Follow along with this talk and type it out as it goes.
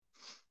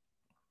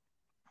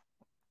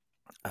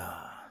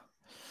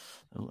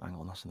Oh, hang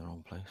on, that's in the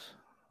wrong place.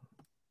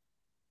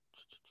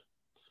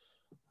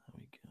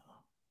 There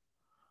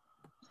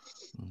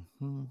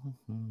we go.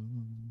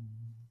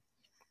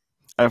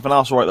 Everything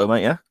else all right though,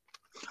 mate? Yeah.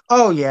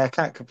 Oh yeah,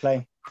 can't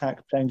complain. Can't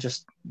complain.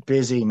 Just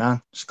busy,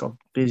 man. Just got a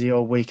busy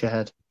all week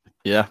ahead.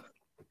 Yeah.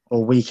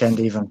 Or weekend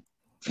even.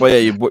 Well,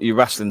 yeah, you're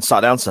wrestling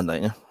Saturday and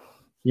Sunday, yeah.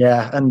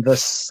 Yeah, and the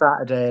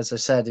Saturday, as I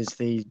said, is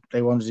they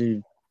want to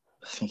do.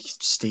 I think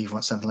Steve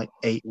wants something like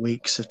 8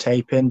 weeks of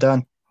taping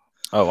done.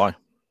 Oh, why?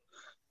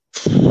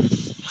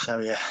 So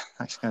yeah,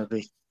 that's going to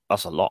be.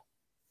 That's a lot.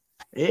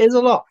 It is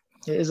a lot.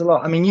 It is a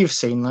lot. I mean, you've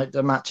seen like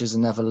the matches are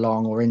never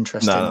long or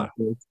interesting, No.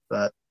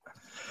 but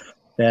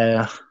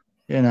they're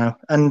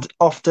and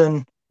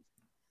often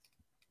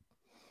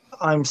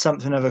I'm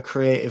something of a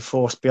creative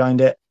force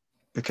behind it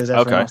because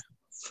everyone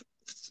else,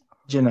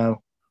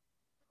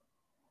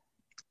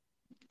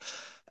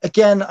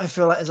 again, I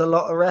feel like there's a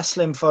lot of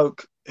wrestling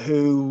folk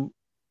who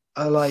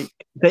are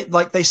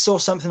they saw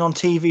something on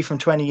TV from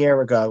 20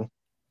 years ago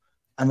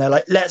and they're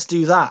like, let's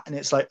do that. And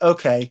it's like,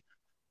 okay,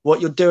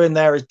 what you're doing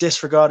there is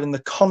disregarding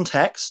the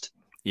context.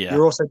 Yeah.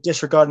 You're also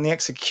disregarding the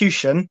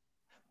execution.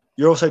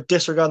 You're also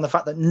disregarding the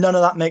fact that none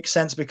of that makes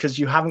sense because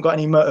you haven't got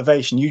any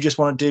motivation. You just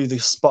want to do the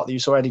spot that you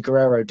saw Eddie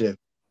Guerrero do.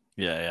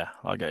 Yeah,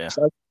 I get you.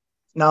 So,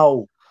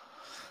 no.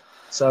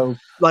 So,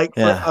 I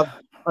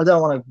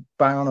don't want to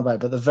bang on about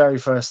it, but the very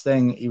first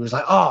thing he was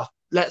like, oh,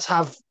 let's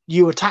have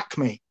you attack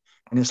me.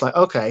 And it's like,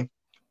 okay,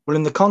 well,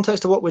 in the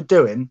context of what we're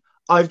doing,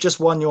 I've just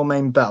won your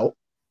main belt.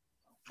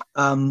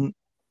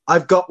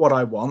 I've got what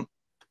I want.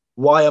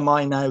 Why am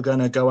I now going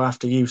to go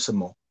after you some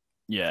more?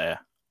 Yeah.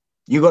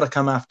 You got to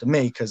come after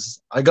me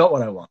because I got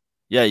what I want.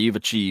 Yeah, you've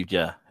achieved,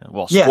 yeah.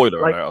 Well, spoiler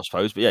alert, I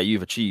suppose, but yeah,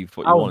 you've achieved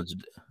what you wanted to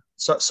do.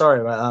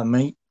 Sorry about that,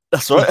 mate.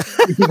 That's right.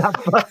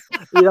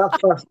 that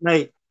first,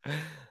 mate.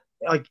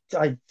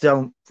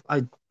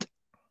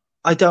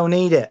 I don't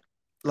need it.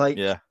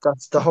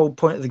 That's the whole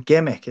point of the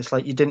gimmick. It's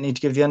like you didn't need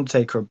to give the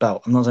Undertaker a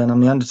belt. I'm not saying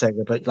I'm the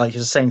Undertaker, but like it's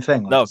the same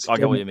thing. No, I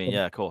get what you mean.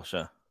 Yeah, of course,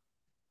 yeah.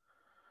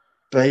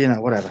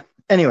 But whatever.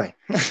 Anyway.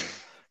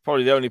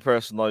 Probably the only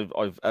person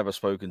I've ever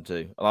spoken to,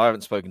 and I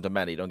haven't spoken to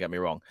many, don't get me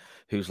wrong,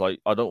 who's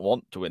like, I don't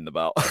want to win the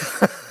belt.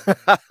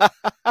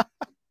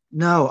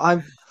 No,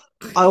 I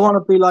want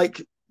to be like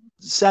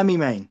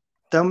semi-main.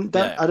 Don't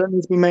I don't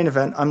need to be main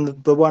event.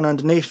 I'm the one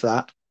underneath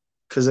that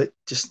because it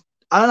just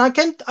and I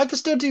can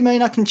still do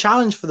main. I can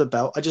challenge for the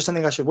belt. I just don't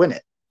think I should win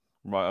it.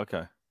 Right.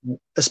 Okay.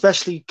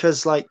 Especially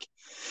because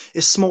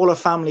it's smaller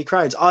family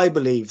crowds. I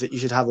believe that you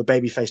should have a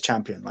babyface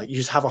champion. Like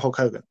you should have a Hulk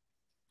Hogan,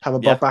 have a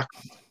Bob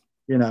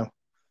Backlund,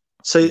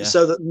 So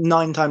that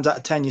 9 times out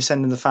of 10 you're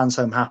sending the fans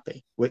home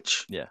happy.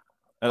 Which and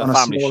a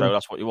family show,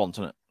 that's what you want,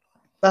 isn't it?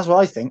 That's what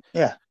I think.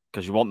 Yeah.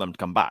 Because you want them to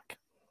come back.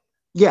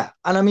 Yeah,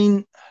 and I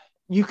mean,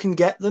 you can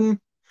get them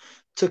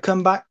to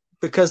come back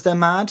because they're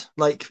mad.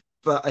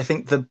 But I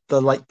think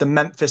the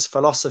Memphis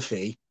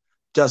philosophy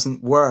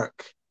doesn't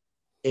work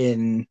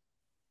in,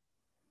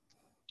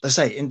 let's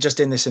say, in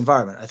this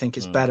environment. I think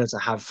it's better to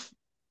have,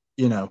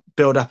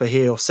 build up a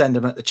heel, send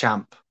them at the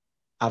champ,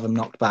 have them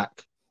knocked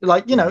back.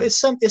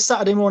 It's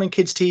Saturday morning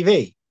kids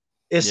TV.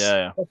 It's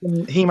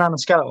He-Man and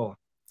Skeletor.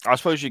 I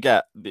suppose you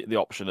get the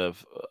option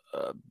of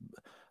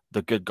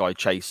the good guy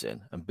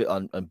chasing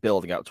and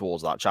building out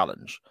towards that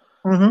challenge.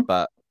 Mm-hmm.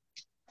 But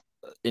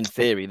in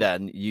theory,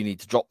 then you need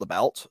to drop the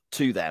belt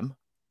to them,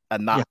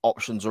 and that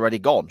option's already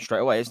gone straight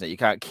away, isn't it? You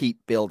can't keep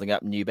building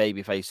up new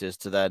baby faces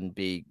to then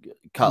be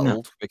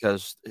cuddled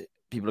because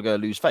people are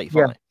going to lose faith,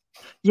 aren't they?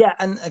 Yeah,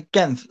 and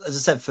again, as I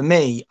said, for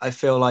me, I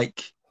feel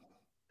like,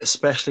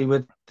 especially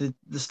with the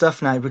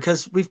stuff now,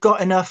 because we've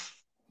got enough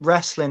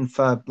wrestling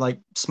for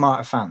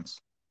smarter fans,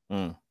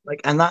 and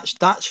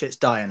that shit's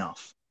dying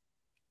off.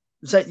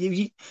 So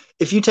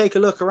if you take a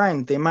look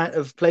around, the amount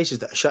of places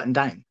that are shutting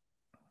down.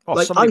 Oh,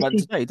 somebody went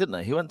today, didn't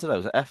they? Who went today?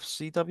 Was it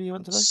FCW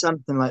went today?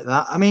 Something like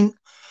that. I mean,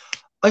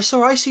 I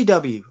saw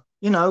ICW,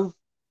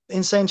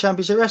 Insane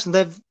Championship Wrestling.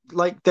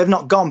 They've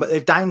not gone, but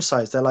they've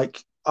downsized.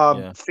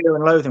 They're Fear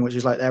and Loathing, which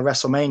is like their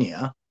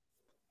WrestleMania.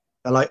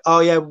 They're like,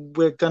 oh yeah,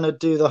 we're gonna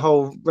do the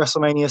whole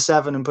WrestleMania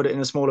 7 and put it in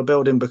a smaller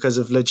building because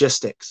of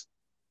logistics.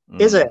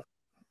 Is it?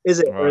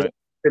 Right. Or is it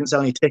didn't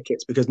sell any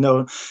tickets because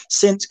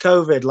since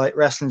COVID,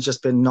 wrestling's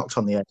just been knocked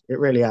on the head. It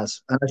really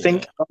has. And I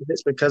think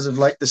it's because of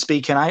the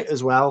speaking out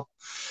as well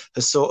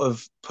has sort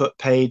of put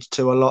paid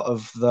to a lot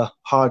of the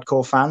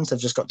hardcore fans. They've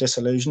just got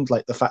disillusioned,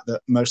 the fact that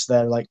most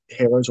of their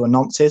heroes were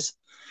nonces.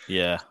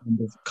 Yeah.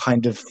 And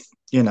kind of,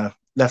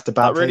 left the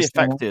bad. That really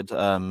affected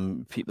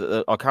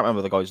people. I can't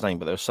remember the guy's name,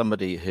 but there was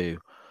somebody who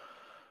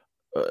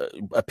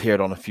appeared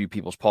on a few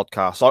people's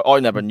podcasts. I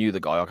never knew the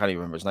guy. I can't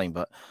even remember his name,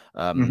 but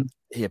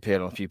he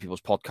appeared on a few people's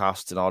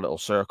podcasts in our little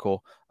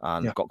circle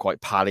and got quite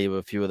pally with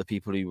a few of the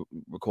people who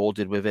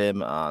recorded with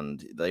him,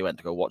 and they went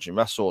to go watch him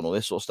wrestle and all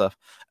this sort of stuff.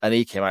 And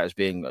he came out as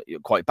being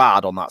quite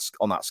bad on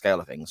that scale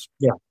of things.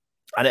 Yeah.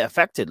 And it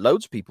affected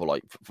loads of people,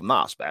 from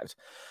that aspect.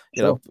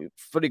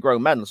 Fully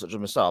grown men such as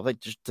myself, they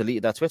just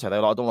deleted their Twitter. They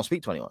were like, I don't want to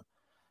speak to anyone.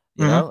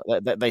 You know,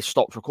 they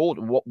stopped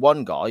recording. What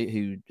one guy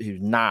who's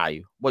now,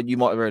 well, you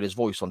might have heard his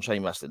voice on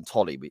Chain Wrestling,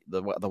 Tolly,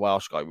 the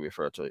Welsh guy we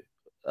refer to,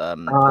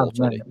 Paul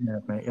Tolly.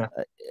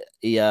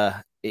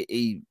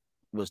 He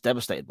was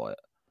devastated by it.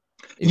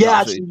 He was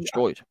absolutely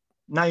destroyed.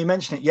 Now you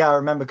mention it, I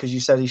remember, because you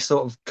said he's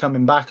sort of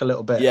coming back a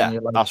little bit. Yeah, and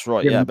you're like, that's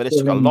right. Yeah, but it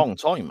took a long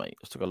time, mate.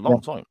 It took a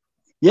long time.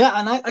 Yeah,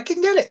 and I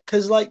can get it,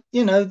 because, like,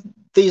 you know,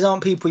 these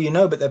aren't people you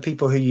know, but they're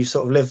people who you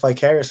sort of live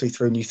vicariously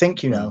through, and you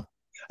think you know.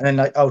 And then,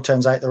 like,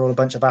 turns out they're all a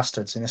bunch of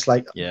bastards. And it's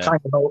like,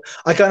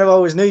 I kind of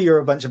always knew you were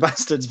a bunch of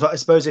bastards, but I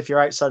suppose if you're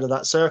outside of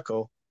that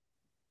circle,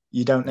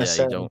 you don't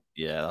necessarily.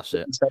 That's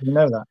it. You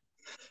know that.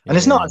 And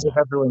it's not as if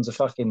everyone's a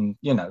fucking,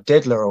 you know,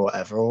 diddler or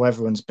whatever, or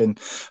everyone's been,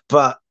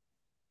 but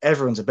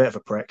everyone's a bit of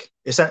a prick.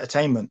 It's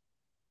entertainment.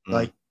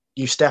 Like,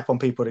 you step on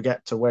people to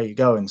get to where you're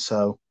going.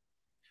 So,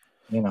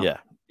 you know. Yeah,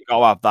 you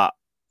gotta have that.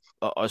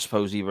 I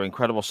suppose either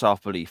incredible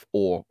self-belief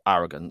or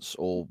arrogance,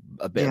 or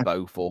a bit of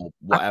both, or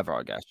whatever.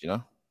 I guess, you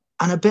know.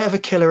 And a bit of a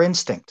killer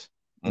instinct,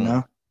 you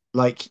know,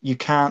 like, you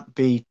can't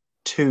be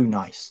too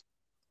nice.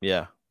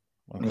 Yeah.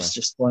 Okay. It's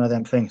just one of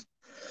them things.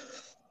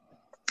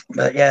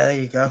 But yeah,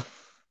 there you go.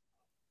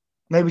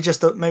 Maybe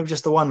just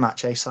the one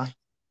match, Si.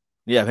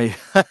 Yeah, maybe.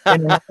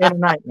 in a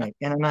night, mate.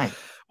 In a night.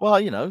 Well,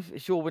 you know,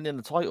 if you're winning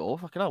the title,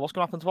 fucking hell, what's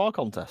going to happen to our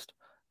contest?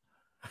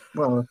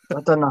 Well,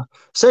 I don't know.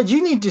 So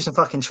you need to do some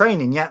fucking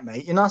training yet,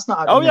 mate. You know, it's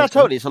not. Oh yeah,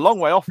 totally. It's a long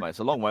way off, mate. It's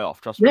a long way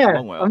off. Trust me. Yeah, it's a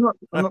long way off.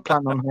 I'm not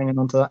planning on hanging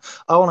on to that.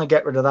 I want to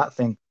get rid of that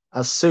thing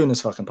as soon as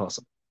fucking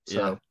possible.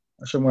 So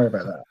I shouldn't worry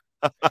about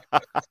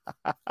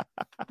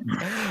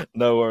that.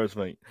 No worries,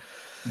 mate.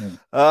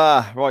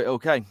 Right,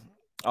 okay.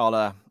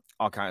 I'll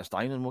count us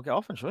down and we'll get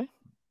off, shall we?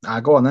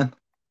 Go on then.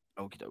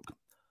 Okie doke.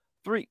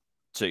 3,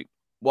 2,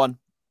 1.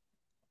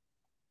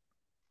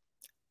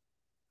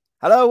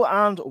 Hello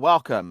and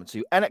welcome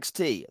to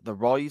NXT, The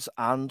Rise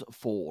and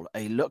Fall,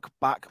 a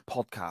look-back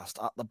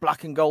podcast at the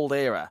black and gold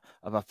era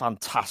of a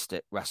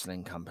fantastic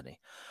wrestling company.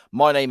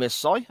 My name is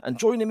Si, and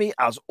joining me,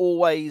 as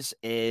always,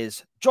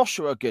 is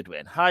Joshua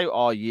Goodwin. How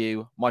are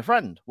you, my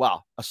friend?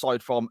 Well,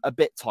 aside from a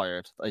bit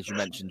tired, as you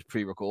mentioned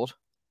pre-record.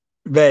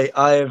 Mate,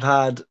 I have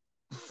had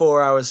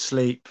 4 hours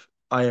sleep.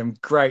 I am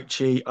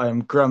grouchy, I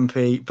am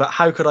grumpy, but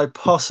how could I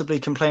possibly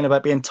complain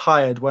about being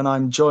tired when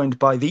I'm joined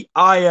by the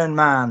Iron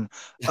Man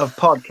of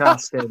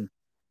podcasting?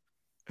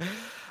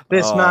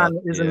 This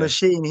man is a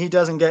machine. He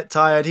doesn't get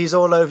tired. He's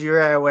all over your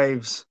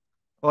airwaves.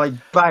 Well, I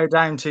bow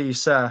down to you,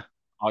 sir.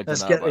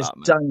 Let's get this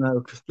done,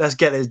 though. Let's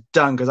get this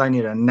done, because I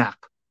need a nap.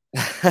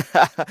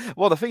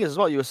 Well, the thing is, as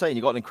well, you were saying,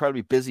 you've got an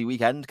incredibly busy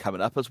weekend coming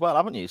up as well,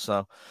 haven't you?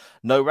 So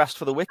no rest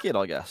for the wicked,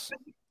 I guess.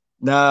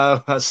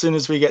 No, as soon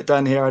as we get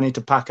done here, I need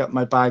to pack up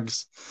my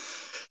bags,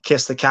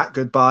 kiss the cat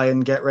goodbye,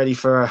 and get ready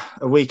for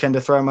a weekend to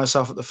throw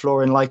myself at the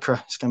floor in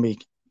Lycra. It's going to be,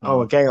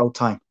 a gay old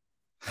time.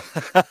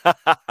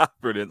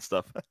 Brilliant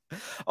stuff.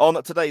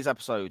 On today's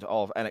episode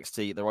of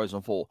NXT, The Rise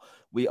and Fall,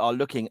 we are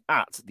looking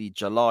at the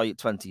July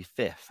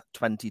 25th,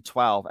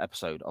 2012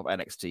 episode of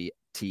NXT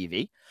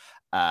TV.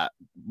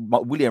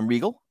 William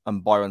Regal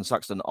and Byron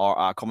Saxton are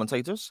our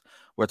commentators.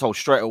 We're told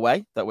straight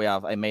away that we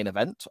have a main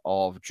event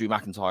of Drew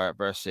McIntyre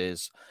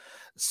versus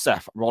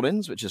Seth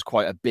Rollins, which is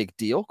quite a big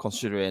deal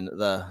considering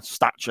the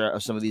stature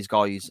of some of these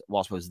guys, well,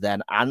 I suppose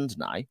then and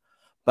now.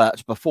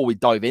 But before we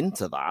dive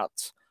into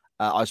that,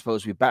 I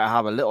suppose we better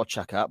have a little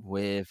checkup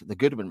with the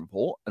Goodwin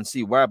Report and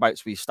see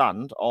whereabouts we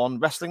stand on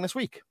wrestling this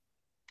week.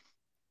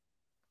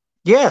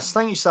 Yes,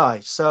 thank you,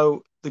 Si.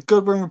 So the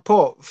Goodwin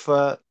Report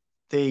for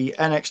the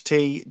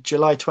NXT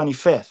July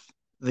 25th,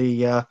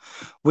 the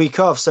week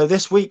of. So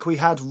this week we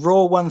had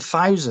Raw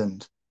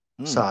 1000.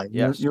 Si,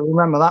 yes. you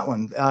remember that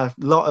one? A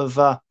lot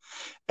of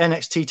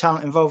NXT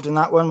talent involved in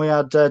that one. We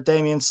had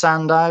Damian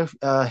Sandow,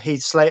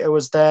 Heath Slater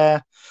was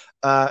there,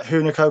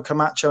 Hunico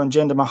Camacho and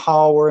Jinder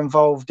Mahal were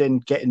involved in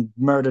getting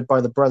murdered by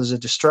the Brothers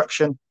of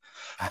Destruction.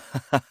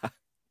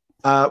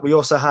 We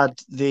also had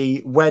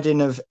the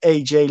wedding of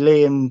AJ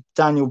Lee and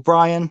Daniel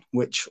Bryan,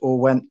 which all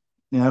went,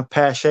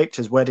 pear-shaped,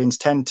 as weddings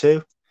tend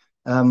to,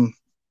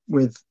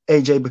 with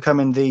AJ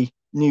becoming the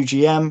new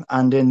GM.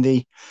 And in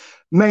the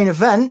main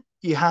event,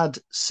 you had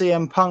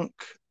CM Punk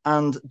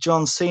and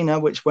John Cena,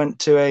 which went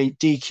to a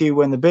DQ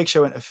when the Big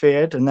Show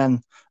interfered, and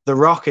then The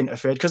Rock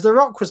interfered, because The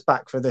Rock was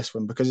back for this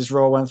one because it's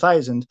Raw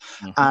 1000.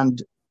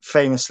 And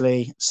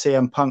famously,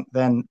 CM Punk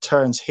then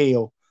turns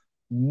heel,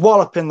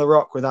 walloping The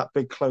Rock with that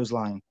big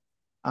clothesline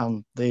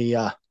and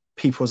the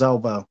people's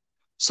elbow.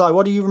 So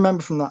what do you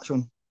remember from that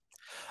one?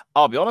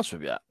 I'll be honest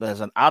with you,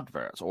 there's an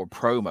advert or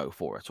promo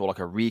for it, or like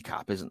a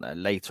recap, isn't there,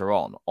 later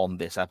on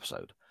this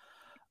episode.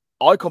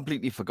 I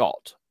completely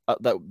forgot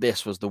that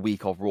this was the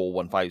week of Raw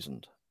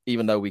 1000,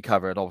 even though we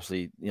covered,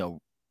 obviously,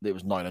 it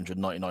was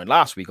 999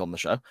 last week on the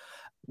show.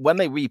 When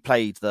they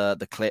replayed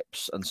the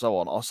clips and so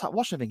on, I was sat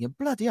watching thinking,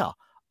 bloody hell,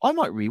 I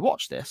might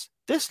rewatch this.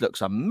 This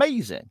looks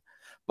amazing.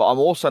 But I'm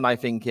also now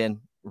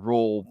thinking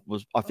Raw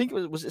was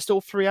it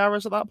still 3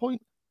 hours at that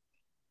point?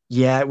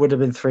 Yeah, it would have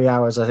been 3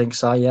 hours, I think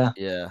so, yeah.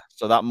 Yeah,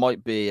 so that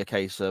might be a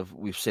case of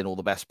we've seen all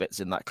the best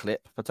bits in that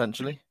clip,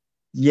 potentially.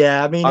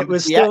 Yeah, I mean, it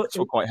was the still... X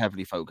were quite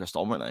heavily focused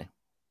on, weren't they?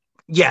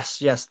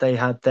 Yes, they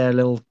had their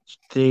little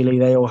dealy.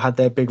 They all had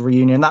their big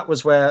reunion. That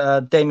was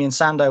where Damien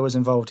Sandow was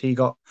involved. He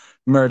got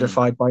Mm.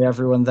 murdered by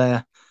everyone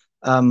there.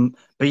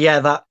 But yeah,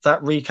 that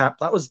recap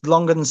that was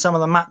longer than some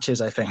of the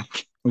matches I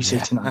think we see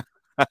Yeah. tonight.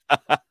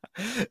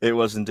 It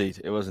was indeed.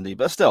 It was indeed.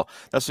 But still,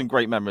 there's some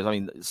great memories. I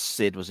mean,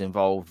 Sid was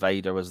involved,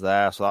 Vader was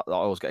there, so I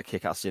always get a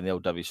kick out of seeing the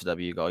old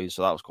WCW guys.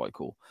 So that was quite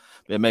cool.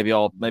 But maybe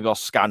I'll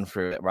scan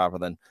through it rather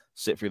than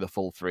sit through the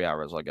full 3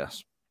 hours, I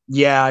guess.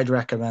 Yeah, I'd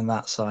recommend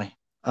that, Si.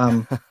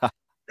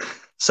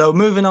 So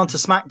moving on to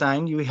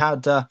SmackDown, you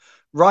had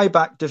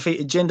Ryback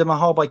defeated Jinder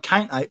Mahal by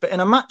count out, but in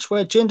a match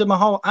where Jinder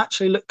Mahal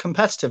actually looked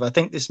competitive. I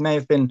think this may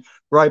have been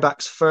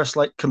Ryback's first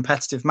like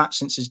competitive match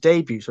since his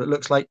debut. So it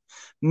looks like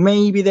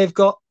maybe they've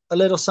got a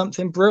little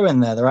something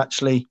brewing there. They're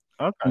actually,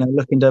 Okay.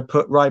 looking to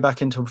put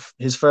Ryback into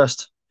his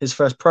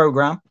first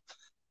program.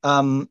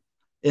 Um,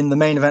 in the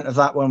main event of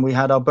that one, we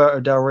had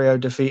Alberto Del Rio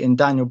defeating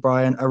Daniel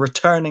Bryan, a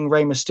returning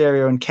Rey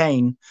Mysterio and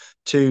Kane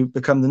to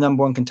become the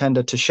number one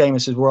contender to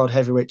Sheamus's World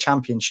Heavyweight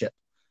Championship.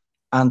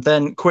 And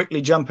then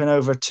quickly jumping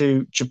over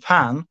to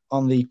Japan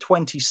on the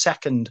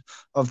 22nd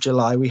of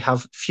July, we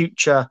have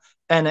future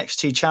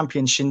NXT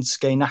champion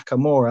Shinsuke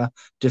Nakamura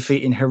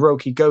defeating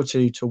Hiroki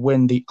Goto to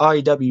win the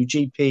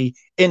IWGP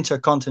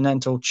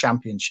Intercontinental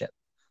Championship.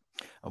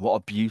 And what a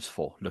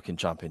beautiful looking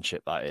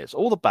championship that is.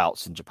 All the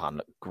belts in Japan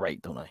look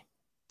great, don't they?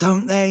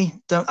 Don't they?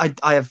 Don't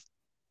I have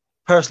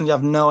personally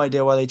have no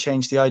idea why they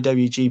changed the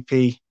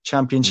IWGP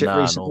Championship Nah,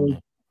 recently.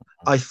 normally.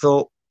 I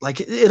thought like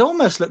it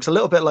almost looks a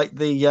little bit like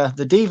the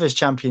Divas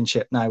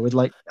Championship now with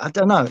like I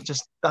don't know, it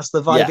just that's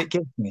the vibe Yeah, it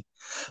gives me.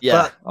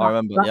 yeah, But I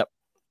remember. that Yep.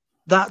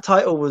 that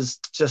title was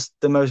just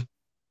the most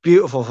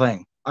beautiful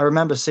thing. I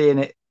remember seeing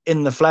it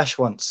in the flesh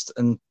once,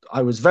 and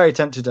I was very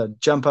tempted to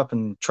jump up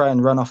and try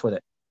and run off with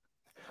it.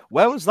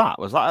 Where was that?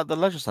 Was that at the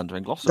Leisure Centre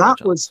in Gloucester by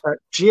That was chance?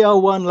 at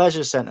GL1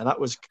 Leisure Centre. That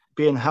was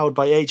being held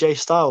by AJ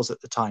Styles at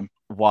the time.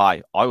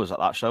 Why? I was at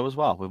that show as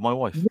well with my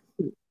wife.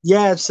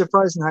 Yeah, it's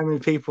surprising how many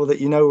people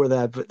that were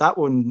there. But that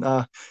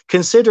one,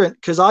 considering,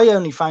 because I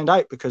only found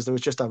out because there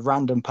was just a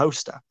random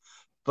poster,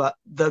 but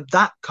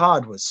that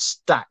card was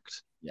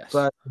stacked. Yes.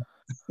 But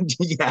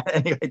yeah,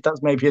 anyway,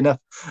 that's maybe enough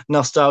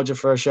nostalgia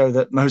for a show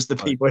that most of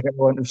the Right. people here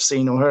won't have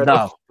seen or heard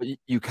of. No, but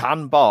you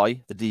can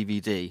buy the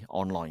DVD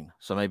online.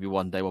 So maybe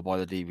one day we'll buy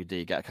the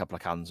DVD, get a couple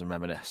of cans and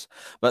reminisce.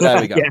 But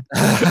there we go.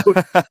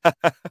 Yeah,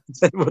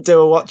 we'll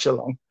do a watch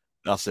along.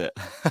 That's it.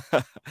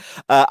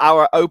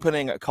 Our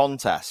opening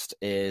contest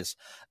is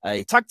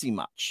a tag team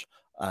match,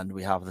 and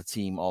we have the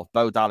team of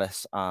Bo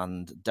Dallas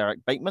and Derek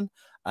Bateman,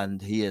 and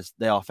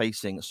they are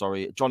facing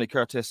Johnny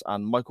Curtis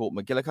and Michael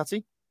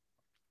McGillicuddy.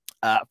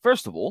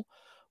 First of all,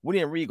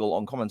 William Regal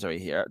on commentary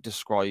here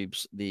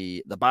describes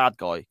the bad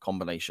guy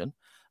combination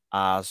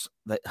as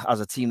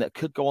a team that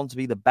could go on to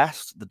be the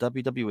best the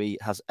WWE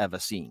has ever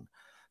seen.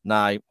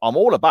 Now, I'm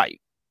all about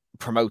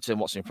promoting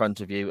what's in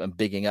front of you and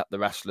bigging up the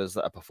wrestlers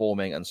that are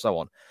performing and so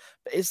on.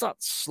 But is that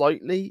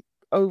slightly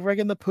over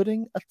egging the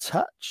pudding a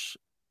touch?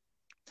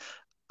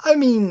 I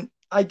mean,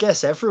 I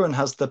guess everyone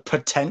has the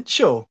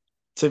potential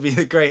to be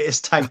the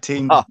greatest tag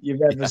team Oh,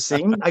 you've ever yeah.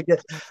 seen. I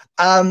guess.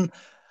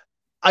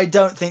 I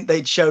don't think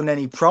they'd shown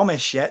any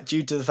promise yet,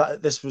 due to the fact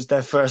that this was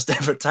their first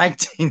ever tag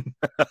team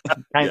Yeah.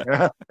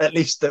 encounter, at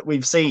least that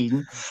we've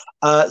seen.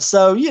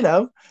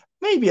 So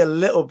maybe a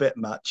little bit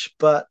much,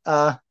 but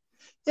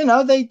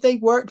they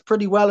worked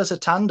pretty well as a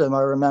tandem.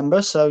 I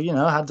remember, so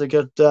had a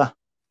good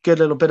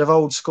little bit of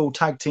old school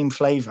tag team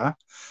flavor.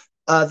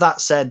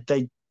 That said,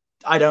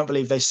 I don't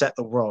believe they set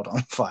the world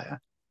on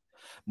fire.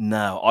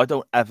 No, I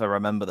don't ever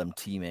remember them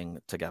teaming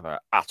together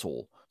at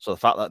all. So the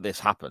fact that this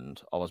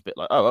happened, I was a bit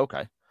like, oh,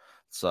 okay.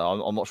 So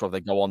I'm not sure if they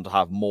go on to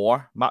have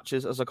more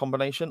matches as a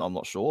combination. I'm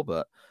not sure,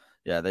 but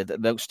yeah, they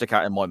don't stick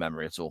out in my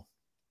memory at all.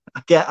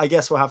 I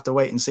guess we'll have to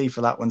wait and see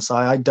for that one, Si.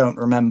 I don't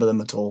remember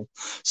them at all.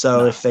 So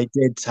No. if they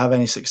did have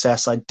any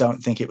success, I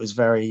don't think it was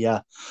very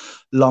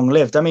long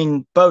lived. I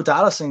mean, Bo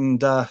Dallas and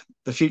the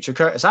future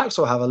Curtis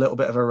Axel have a little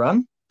bit of a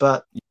run,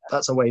 but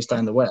that's a ways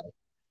down the way.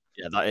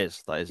 Yeah, that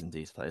is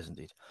indeed.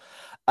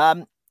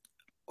 Um,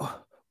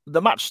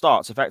 the match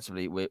starts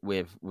effectively with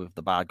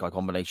the bad guy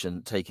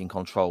combination taking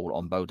control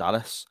on Bo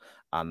Dallas,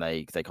 and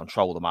they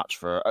control the match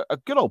for a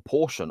good old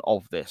portion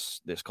of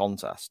this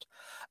contest.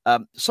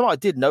 So I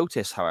did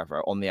notice,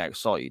 however, on the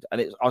outside,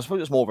 and I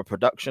suppose it's more of a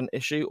production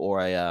issue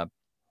or a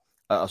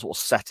sort of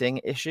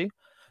setting issue.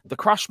 The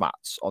crash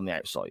mats on the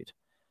outside,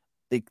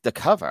 the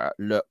cover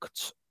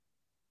looked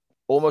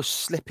almost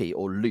slippy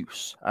or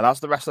loose, and as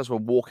the wrestlers were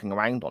walking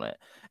around on it,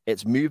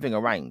 it's moving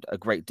around a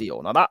great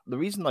deal. Now, the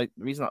reason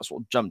that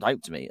sort of jumped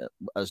out to me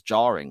as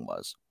jarring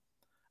was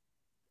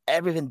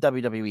everything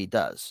WWE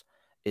does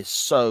is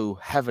so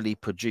heavily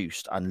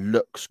produced and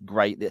looks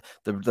great.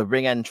 The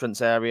ring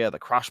entrance area, the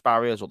crash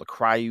barriers, or the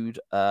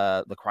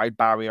crowd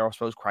barrier, I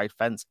suppose, crowd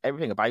fence,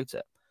 everything about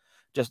it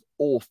just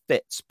all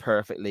fits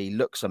perfectly,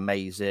 looks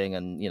amazing,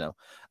 and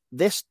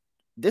this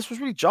was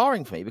really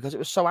jarring for me because it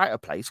was so out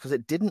of place because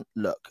it didn't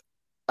look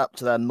up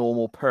to their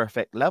normal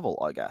perfect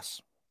level, I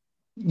guess.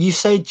 You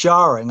say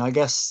jarring, I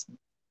guess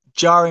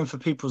jarring for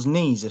people's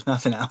knees, if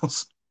nothing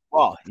else.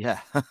 Well, yeah.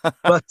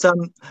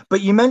 But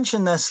you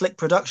mentioned their slick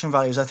production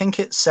values. I think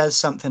it says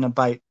something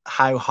about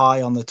how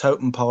high on the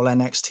totem pole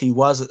NXT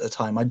was at the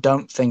time. I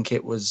don't think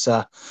it was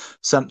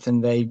something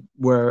they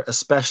were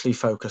especially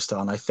focused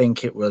on. I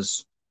think it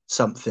was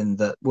something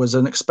that was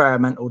an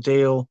experimental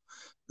deal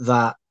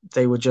that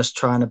they were just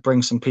trying to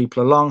bring some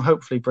people along,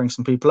 hopefully bring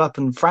some people up.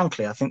 And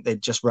frankly, I think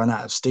they'd just run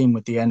out of steam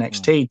with the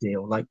NXT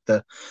deal, like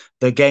the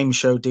game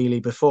show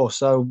dealie before.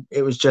 So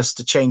it was just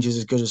the changes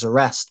as good as the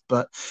rest.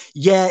 But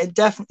yeah, it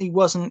definitely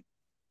wasn't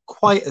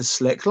quite as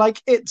slick.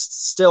 Like it's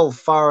still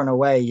far and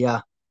away,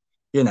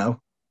 you know,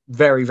 it's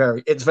very,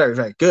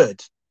 very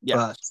good.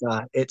 But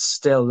Yes. it's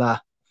still,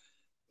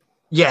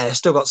 yeah, it's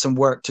still got some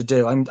work to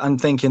do. I'm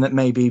thinking that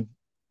maybe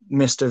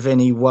Mr.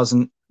 Vinny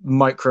wasn't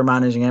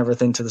micromanaging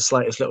everything to the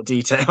slightest little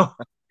detail.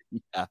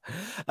 Yeah,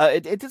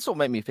 it did sort of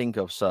make me think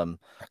of some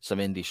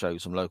indie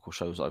shows, some local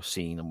shows I've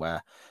seen, and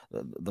where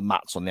the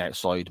mats on the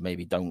outside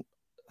maybe don't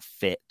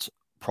fit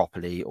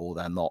properly, or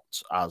they're not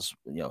as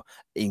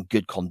in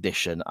good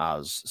condition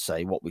as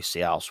say what we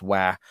see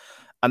elsewhere.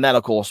 And then,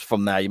 of course,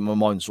 from there, my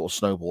mind sort of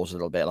snowballs a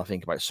little bit, and I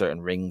think about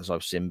certain rings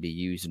I've seen be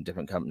used in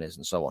different companies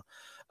and so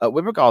on.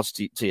 With regards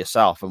to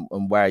yourself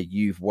and where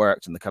you've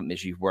worked and the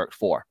companies you've worked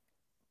for,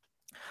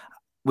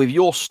 with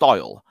your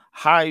style,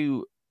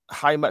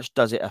 how much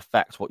does it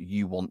affect what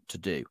you want to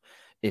do?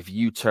 If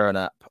you turn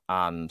up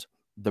and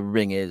the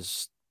ring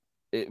is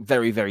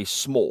very, very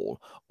small,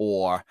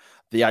 or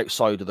the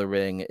outside of the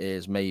ring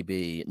is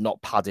maybe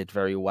not padded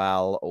very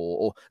well,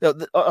 or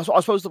I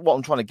suppose that what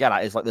I'm trying to get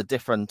at is like the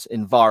different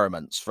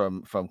environments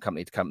from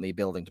company to company,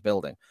 building to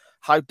building.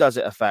 How does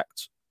it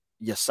affect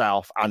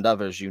yourself and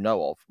others you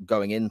know of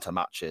going into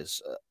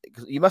matches?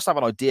 Because you must have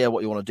an idea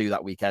what you want to do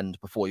that weekend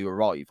before you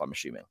arrive, I'm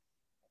assuming.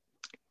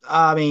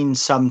 I mean,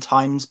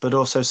 sometimes, but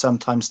also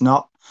sometimes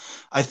not.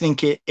 I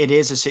think it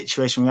is a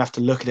situation we have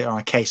to look at it on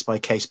a case by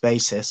case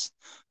basis.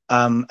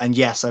 And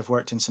yes, I've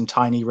worked in some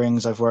tiny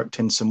rings. I've worked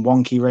in some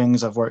wonky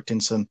rings. I've worked in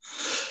some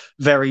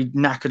very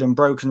knackered and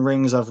broken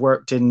rings. I've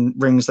worked in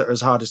rings that are as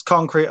hard as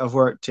concrete. I've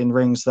worked in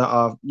rings that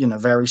are,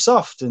 very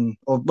soft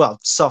or well,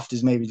 soft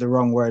is maybe the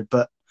wrong word,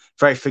 but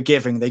very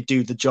forgiving. They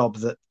do the job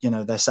that,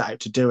 they're set out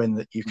to do, and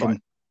that you Right.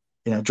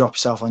 can, drop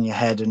yourself on your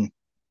head and,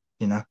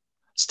 you know,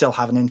 still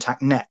have an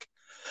intact neck.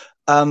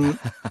 Um,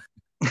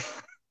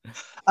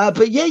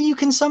 but yeah, you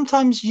can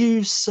sometimes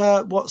use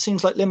what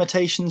seems like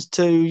limitations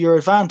to your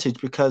advantage,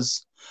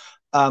 because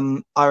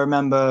I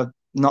remember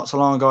not so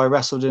long ago I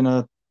wrestled in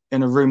a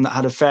room that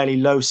had a fairly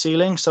low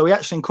ceiling, so we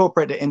actually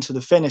incorporated it into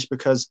the finish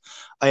because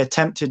I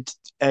attempted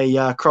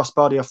a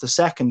crossbody off the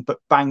second, but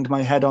banged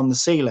my head on the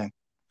ceiling.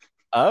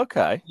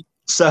 Okay.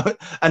 So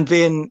and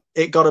being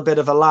it got a bit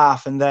of a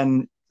laugh, and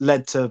then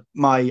led to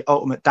my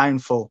ultimate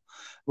downfall,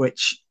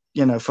 which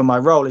for my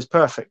role is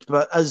perfect.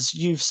 But as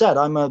you've said,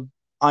 I'm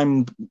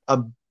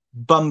a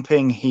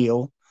bumping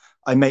heel.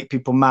 I make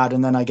people mad,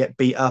 and then I get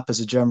beat up as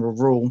a general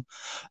rule.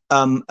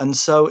 And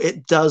so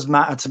it does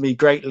matter to me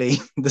greatly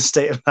the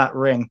state of that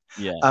ring.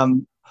 Yeah.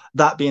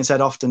 That being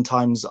said,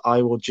 oftentimes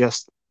I will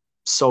just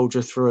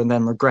soldier through and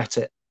then regret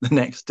it the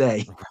next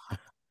day.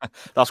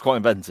 That's quite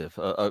inventive.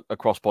 A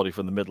crossbody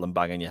from the middle and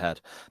bang in your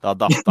head. I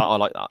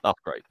like that.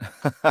 That's great.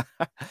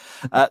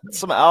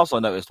 Something else I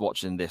noticed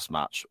watching this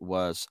match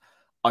was,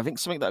 I think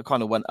something that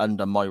kind of went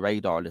under my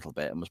radar a little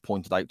bit and was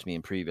pointed out to me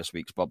in previous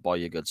weeks by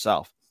your good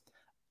self.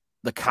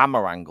 The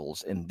camera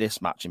angles in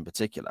this match in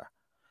particular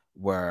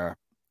were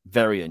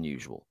very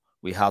unusual.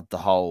 We had the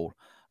whole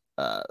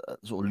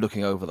sort of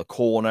looking over the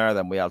corner.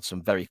 Then we had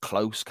some very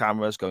close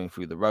cameras going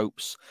through the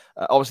ropes.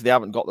 Obviously, they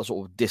haven't got the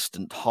sort of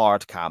distant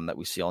hard cam that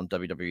we see on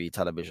WWE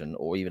television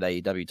or even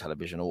AEW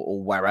television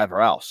or wherever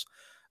else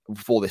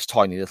for this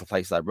tiny little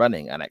place they're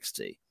running,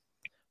 NXT.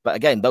 But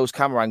again, those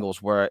camera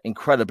angles were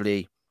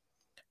incredibly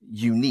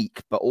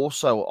unique. But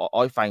also,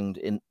 I found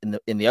in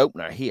the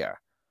opener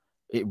here,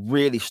 it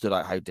really stood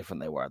out how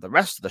different they were. The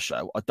rest of the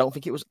show, I don't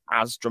think it was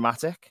as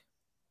dramatic.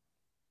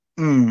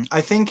 I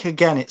think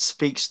again it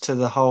speaks to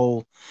the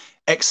whole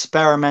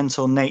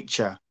experimental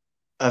nature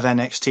of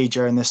NXT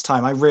during this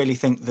time. I really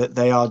think that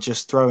they are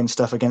just throwing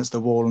stuff against the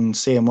wall and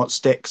seeing what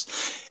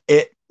sticks.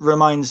 It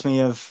reminds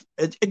me of,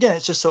 again,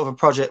 it's just sort of a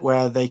project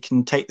where they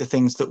can take the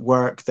things that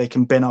work, they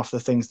can bin off the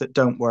things that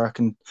don't work,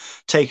 and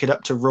take it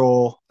up to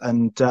Raw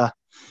and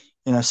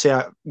see how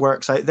it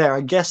works out there.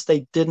 I guess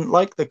they didn't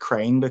like the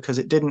crane because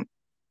it didn't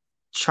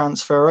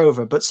transfer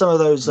over, but some of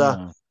those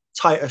No.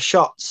 tighter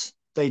shots,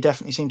 they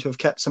definitely seem to have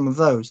kept some of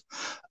those.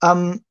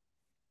 Um,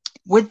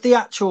 with the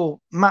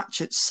actual match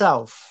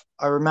itself,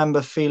 I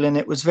remember feeling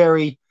it was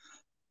very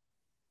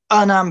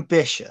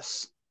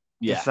unambitious,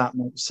 if Yeah. that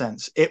makes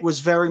sense. It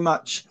was very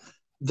much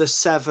the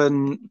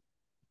seven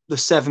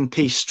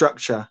piece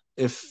structure.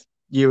 If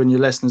you and your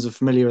listeners are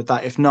familiar with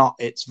that, if not,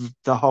 it's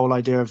the whole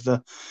idea of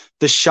the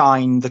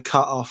shine, the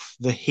cut off,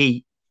 the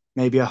heat,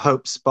 maybe a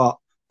hope spot,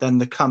 then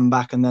the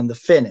comeback, and then the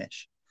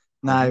finish.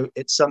 Mm-hmm. Now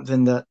it's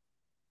something that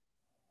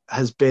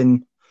has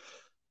been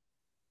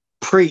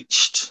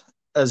preached,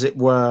 as it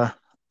were,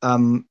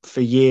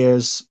 for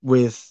years,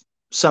 with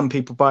some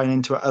people buying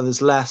into it,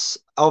 others less.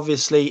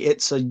 obviously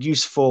it's a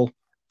useful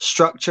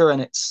structure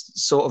and it's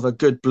sort of a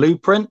good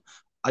blueprint.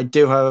 I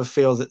do, however,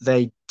 feel that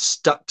they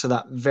stuck to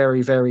that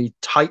very, very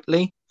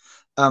tightly.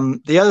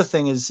 The other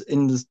thing is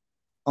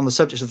on the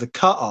subject of the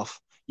cutoff,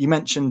 you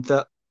mentioned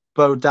that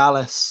Bo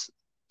Dallas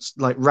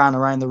like ran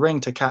around the ring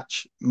to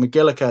catch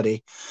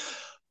McGillicuddy.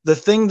 The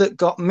thing that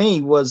got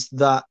me was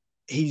that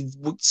he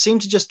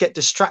seemed to just get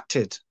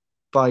distracted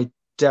by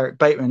Derek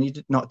Bateman. He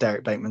did not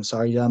Derek Bateman,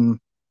 sorry.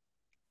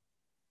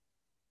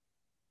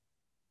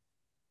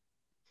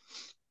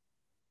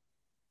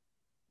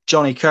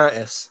 Johnny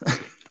Curtis,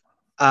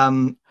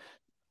 um,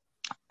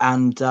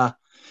 and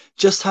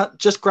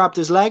just grabbed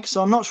his leg.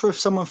 So I'm not sure if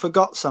someone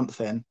forgot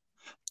something.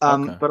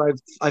 Okay. But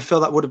I feel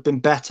that would have been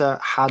better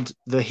had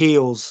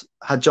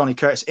Johnny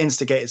Curtis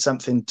instigated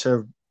something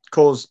to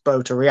cause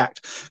Bo to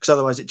react, because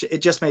otherwise it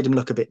just made him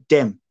look a bit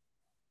dim.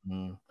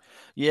 Mm.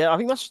 Yeah, I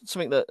think that's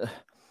something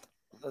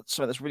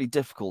that's really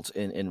difficult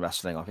in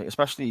wrestling. I think,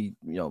 especially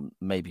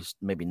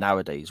maybe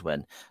nowadays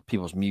when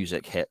people's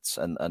music hits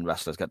and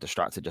wrestlers get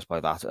distracted just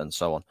by that and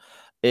so on.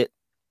 It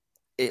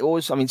it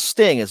always, I mean,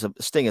 Sting is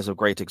a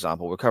great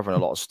example. We're covering a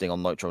lot of Sting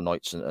on Nitro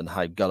Nights and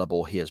how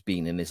gullible he has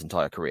been in his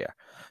entire career.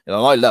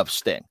 I love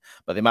Sting,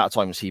 but the amount of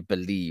times he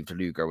believed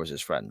Luger was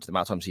his friend, the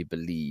amount of times he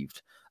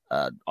believed,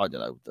 I don't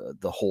know,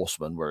 the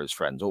Horsemen were his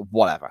friends or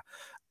whatever.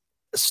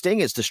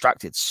 Sting is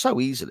distracted so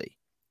easily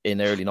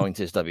in early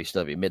 90s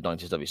WCW, mid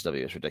 90s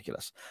WCW. It's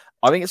ridiculous.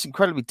 I think it's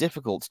incredibly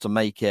difficult to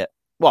make it.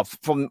 Well,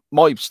 from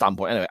my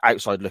standpoint, anyway,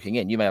 outside looking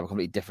in, you may have a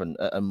completely different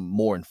and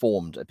more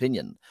informed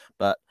opinion,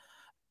 but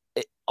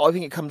I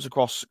think it comes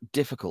across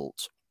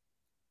difficult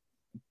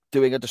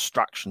doing a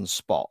distraction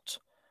spot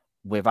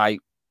without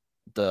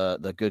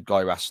the good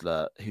guy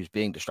wrestler who's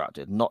being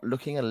distracted not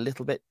looking a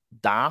little bit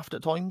daft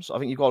at times. I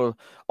think you've got to.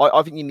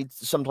 I think you need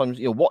to sometimes.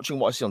 Watching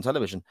what I see on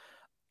television,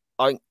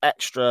 I think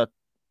extra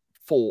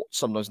thought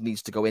sometimes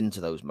needs to go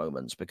into those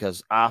moments,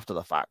 because after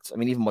the fact, I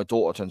mean, even my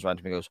daughter turns around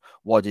to me and goes,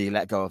 "Why do you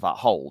let go of that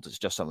hold? It's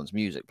just someone's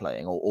music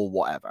playing, or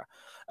whatever."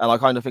 And I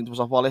kind of think to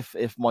myself, well,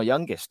 if my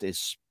youngest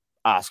is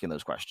asking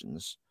those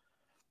questions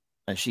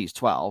and she's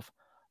 12,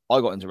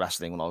 I got into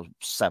wrestling when I was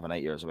 7,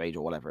 8 years of age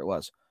or whatever it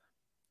was.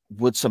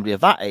 Would somebody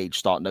of that age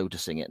start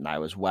noticing it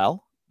now as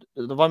well?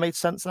 Have I made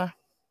sense there?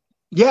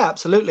 Yeah,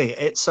 absolutely.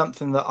 It's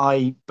something that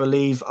I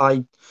believe.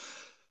 I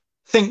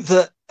think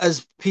that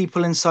as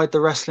people inside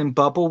the wrestling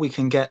bubble, we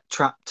can get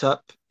trapped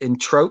up in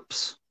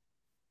tropes,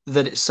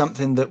 that it's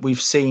something that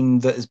we've seen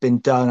that has been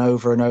done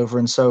over and over.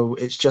 And so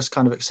it's just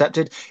kind of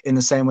accepted, in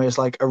the same way as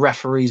like a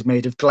referee's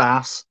made of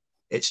glass.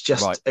 It's Right.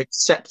 just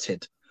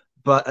accepted.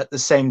 But at the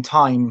same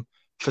time,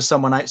 for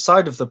someone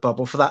outside of the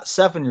bubble, for that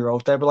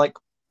 7-year-old, they were like,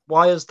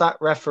 why is that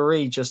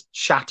referee just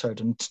shattered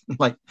and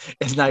like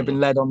it's now been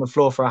Mm. led on the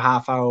floor for a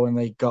half hour when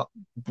they got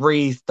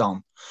breathed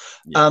on?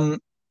 Yeah. Um,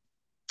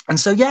 and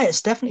so, yeah,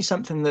 it's definitely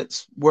something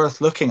that's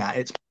worth looking at.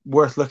 It's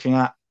worth looking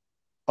at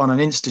on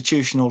an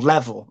institutional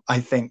level,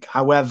 I think.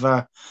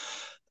 However,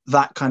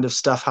 that kind of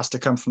stuff has to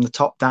come from the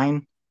top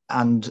down.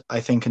 And I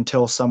think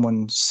until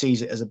someone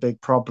sees it as a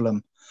big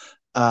problem,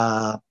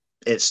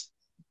 it's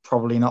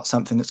probably not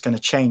something that's going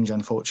to change,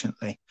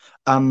 unfortunately.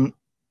 Mm.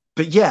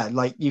 But yeah,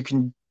 like you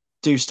can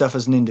do stuff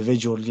as an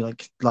individual,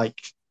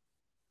 like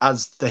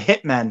as the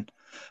hitmen,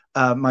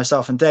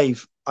 myself and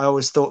Dave. I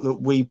always thought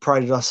that we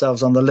prided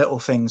ourselves on the little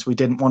things. We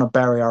didn't want to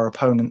bury our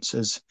opponents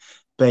as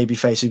baby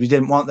faces. We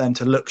didn't want them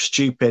to look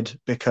stupid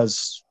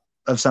because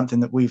of something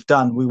that we've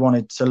done. We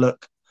wanted to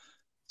look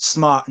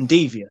smart and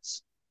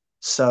devious.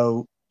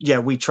 So yeah,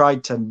 we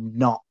tried to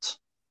not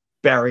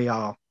bury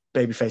our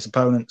babyface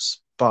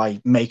opponents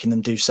by making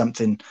them do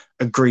something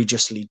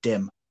egregiously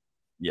dim.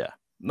 Yeah.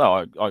 No,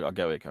 I get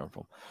where you're coming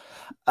from.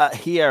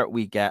 Here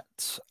we get,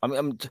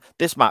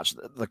 this match,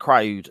 the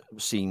crowd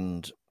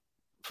seemed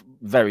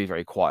very,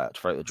 very quiet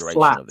throughout the duration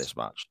Flat. of this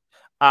match.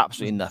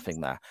 Absolutely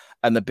nothing there.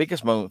 And the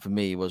biggest moment for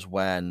me was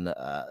when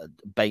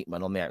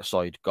Bateman on the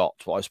outside got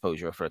what I suppose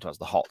you refer to as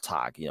the hot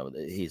tag.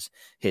 His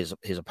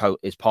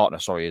partner,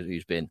 sorry,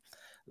 who's been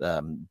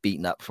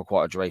beaten up for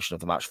quite a duration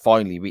of the match,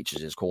 finally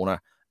reaches his corner,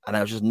 and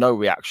there was just no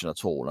reaction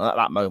at all. And at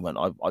that moment,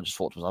 I just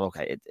thought to myself,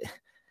 okay,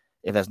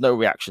 if there's no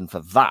reaction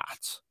for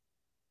that,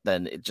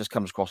 then it just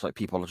comes across like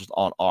people just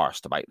aren't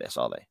arsed about this,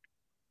 are they?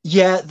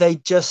 Yeah,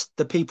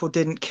 the people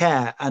didn't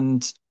care.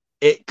 And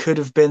it could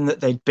have been that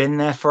they'd been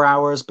there for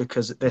hours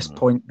because at this Mm.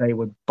 point they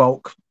were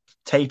bulk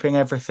taping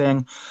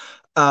everything.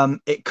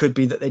 It could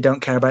be that they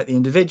don't care about the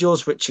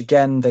individuals, which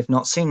again, they've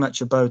not seen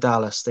much of Bo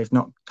Dallas. They've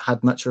not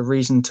had much of a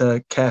reason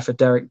to care for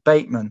Derek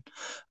Bateman.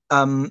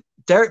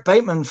 Derek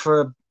Bateman,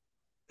 for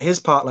his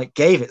part, like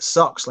gave it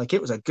socks. Like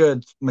it was a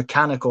good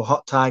mechanical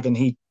hot tag, and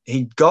he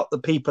got the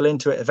people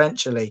into it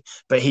eventually,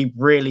 but he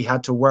really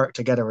had to work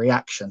to get a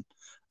reaction.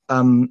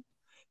 Um,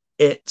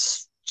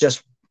 it's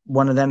just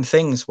one of them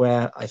things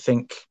where I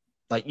think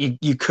like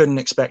you couldn't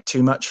expect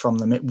too much from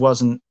them. It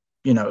wasn't,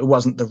 it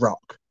wasn't The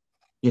Rock,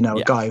 a Yeah.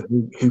 guy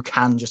who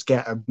can just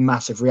get a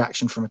massive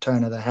reaction from a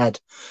turn of the head.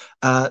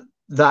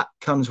 That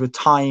comes with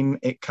time.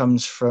 It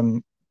comes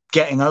from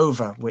getting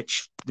over,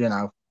 which,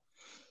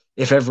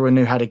 if everyone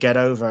knew how to get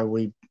over,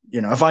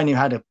 if I knew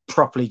how to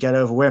properly get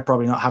over, we're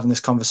probably not having this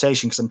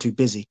conversation because I'm too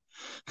busy.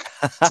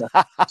 So,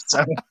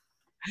 so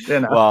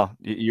Well,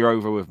 you're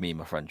over with me,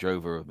 my friend. You're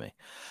over with me.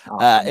 Oh,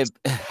 thanks.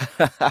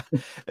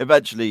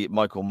 Eventually,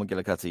 Michael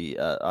McGillicuddy,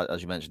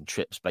 as you mentioned,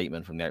 trips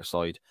Bateman from the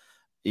outside.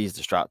 He's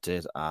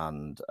distracted,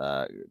 and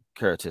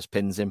Curtis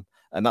pins him,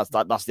 and that's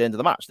the end of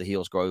the match. The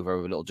heels go over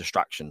a little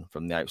distraction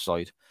from the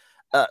outside.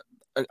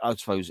 I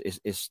suppose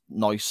it's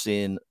nice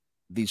seeing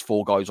these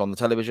four guys on the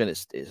television.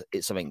 It's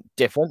something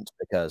different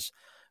because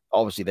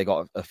obviously they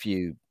got a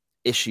few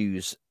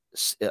issues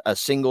as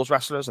singles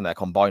wrestlers, and they're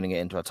combining it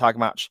into a tag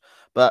match.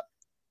 But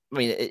I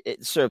mean,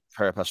 it served a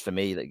purpose for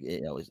me. That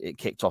it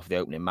kicked off the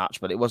opening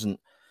match, but it wasn't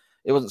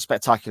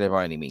spectacular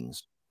by any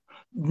means.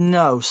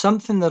 No,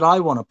 something that I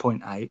want to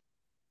point out,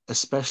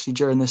 especially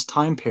during this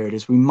time period,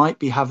 is we might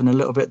be having a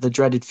little bit of the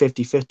dreaded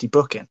 50-50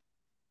 booking.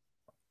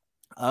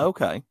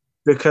 Okay.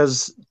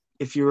 Because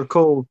if you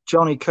recall,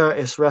 Johnny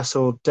Curtis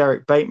wrestled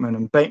Derek Bateman,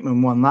 and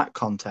Bateman won that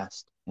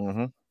contest.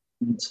 Mm-hmm.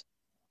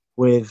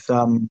 With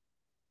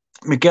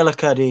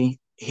McGillicuddy,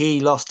 he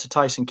lost to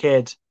Tyson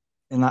Kidd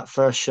in that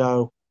first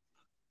show.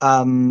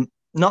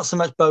 Not so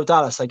much Bo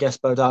Dallas. I guess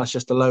Bo Dallas is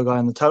just the low guy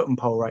on the totem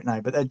pole right now,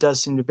 but there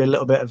does seem to be a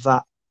little bit of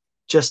that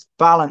just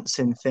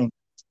balancing thing.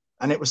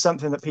 And it was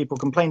something that people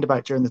complained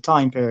about during the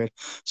time period.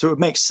 So it would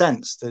make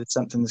sense that it's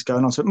something that's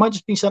going on. So it might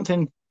just be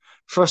something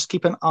for us to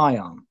keep an eye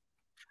on.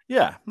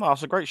 Yeah, well,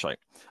 that's a great show.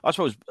 I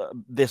suppose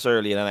this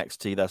early in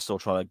NXT, they're still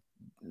trying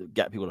to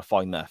get people to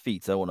find their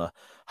feet. They don't want to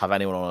have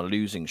anyone on a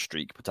losing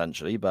streak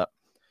potentially, but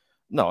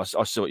no,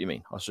 I see what you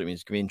mean. I see what you mean.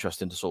 It's going to be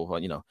interesting to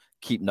sort of,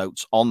 keep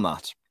notes on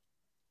that.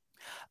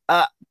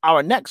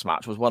 Our next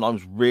match was one I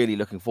was really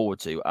looking forward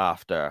to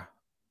after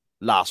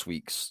last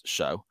week's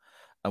show,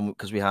 and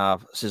because we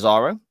have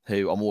Cesaro,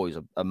 who I'm always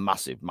a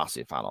massive,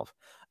 massive fan of,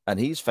 and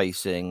he's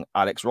facing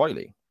Alex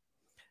Riley,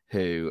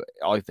 who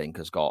I think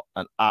has got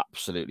an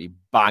absolutely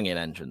banging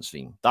entrance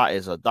theme. That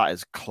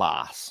is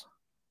class.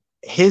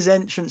 His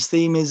entrance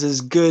theme is as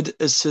good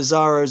as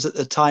Cesaro's at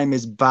the time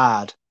is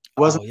bad.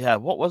 Wasn't yeah,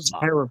 what was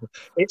that? Terrible.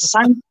 It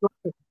sounds like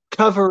a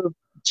cover of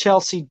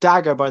Chelsea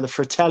Dagger by the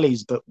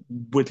Fratellis, but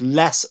with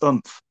less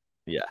oomph.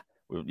 Yeah,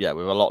 with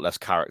a lot less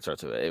character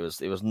to it.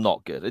 It was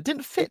not good. It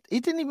didn't fit.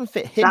 It didn't even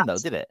fit him though,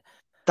 did it?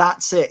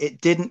 That's it.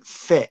 It didn't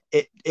fit.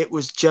 It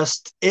was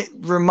just. It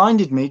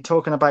reminded me,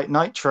 talking about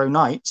Nitro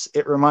Nights.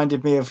 It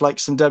reminded me of like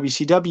some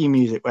WCW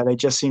music where they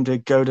just seem to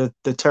go to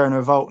the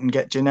Turner Vault and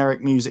get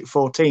generic music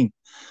 14.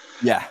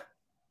 Yeah.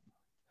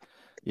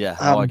 Yeah,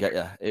 I get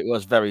you. It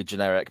was very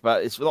generic,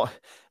 but it's not.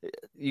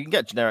 You can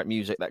get generic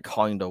music that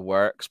kind of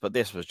works, but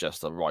this was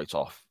just a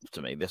write-off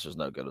to me. This was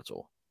no good at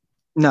all.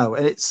 No,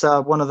 it's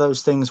one of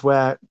those things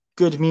where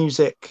good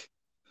music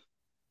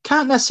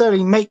can't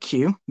necessarily make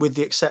you, with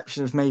the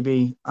exception of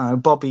maybe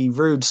Bobby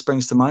Roode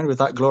springs to mind with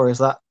that glorious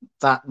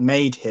that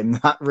made him.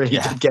 That really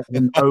did get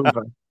him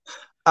over.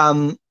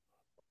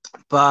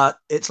 But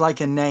it's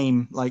like a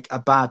name, like a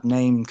bad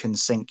name can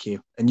sink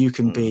you, and you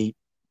can be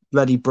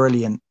bloody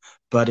brilliant.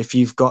 But if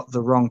you've got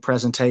the wrong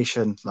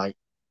presentation, like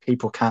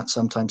people can't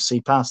sometimes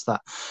see past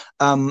that.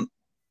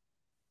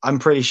 I'm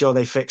pretty sure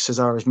they fix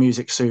Cesaro's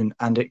music soon,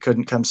 and it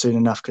couldn't come soon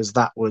enough because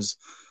that was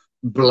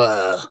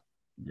blur.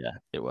 Yeah,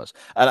 it was.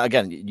 And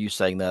again, you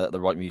saying there that the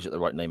right music, the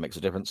right name makes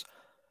a difference.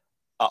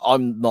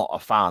 I'm not a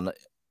fan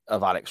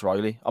of Alex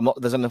Riley.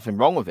 There's nothing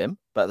wrong with him,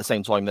 but at the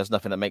same time, there's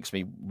nothing that makes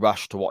me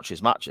rush to watch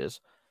his matches.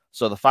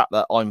 So the fact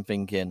that I'm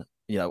thinking,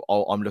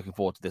 I'm looking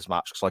forward to this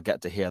match because I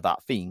get to hear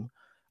that theme,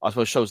 I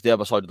suppose shows the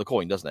other side of the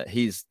coin, doesn't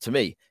it? To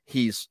me,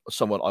 he's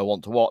someone I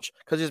want to watch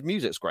because his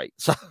music's great.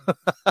 So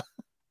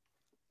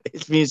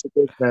his music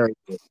is very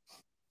good.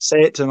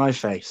 Say it to my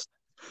face.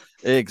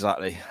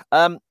 Exactly.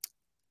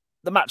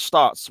 The match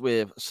starts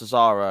with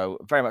Cesaro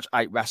very much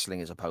out wrestling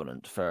his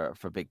opponent for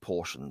big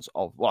portions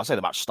of. Well, I say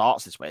the match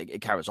starts this way;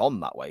 it carries on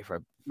that way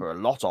for a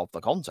lot of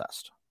the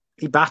contest.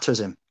 He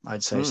batters him,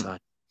 I'd say so.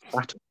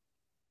 Batter.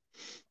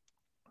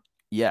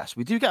 Yes,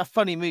 we do get a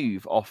funny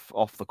move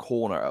off the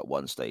corner at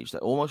one stage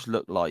that almost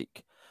looked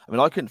like. I mean,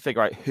 I couldn't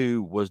figure out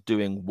who was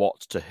doing what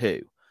to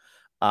who.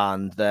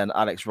 And then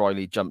Alex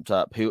Riley jumped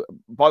up, who,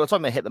 by the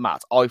time they hit the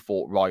mat, I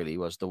thought Riley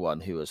was the one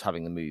who was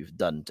having the move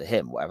done to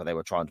him, whatever they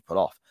were trying to pull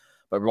off.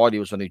 But Riley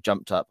was the one who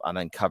jumped up and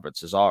then covered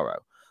Cesaro.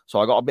 So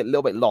I got a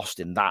little bit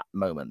lost in that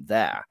moment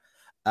there.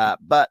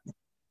 But,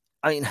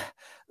 I mean,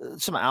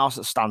 something else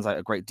that stands out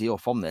a great deal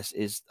from this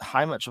is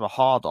how much of a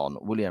hard-on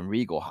William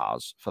Regal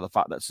has for the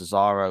fact that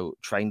Cesaro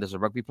trained as a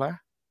rugby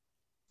player.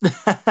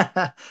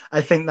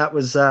 I think that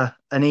was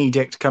an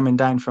edict coming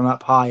down from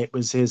up high. It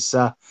was his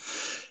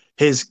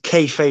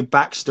kayfabe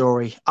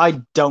backstory.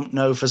 I don't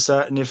know for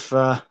certain if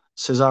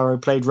Cesaro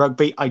played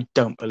rugby. I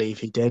don't believe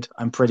he did.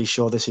 I'm pretty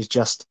sure this is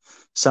just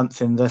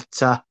something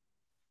that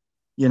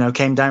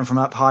came down from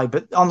up high.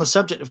 But on the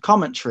subject of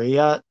commentary,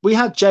 we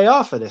had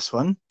JR for this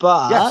one.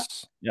 But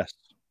yes.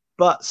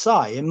 But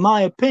Si, in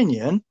my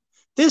opinion,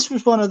 this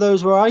was one of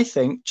those where I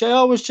think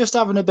JR was just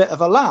having a bit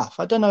of a laugh.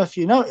 I don't know if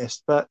you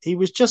noticed, but he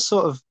was just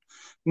sort of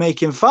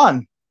making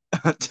fun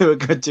to a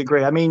good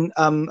degree. I mean,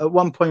 at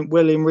one point,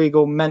 William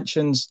Regal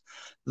mentions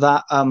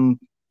that a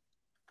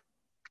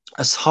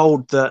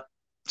hold that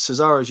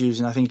Cesaro's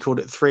using, I think he called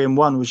it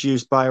 3-in-1, was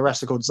used by a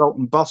wrestler called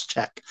Zoltan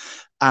Boschek.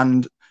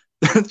 And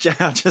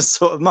JR just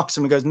sort of mocks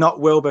him and goes, "Not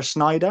Wilbur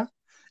Schneider,"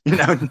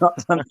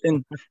 not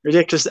something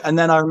ridiculous. And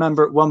then I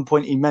remember at one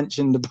point he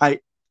mentioned about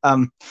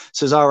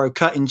Cesaro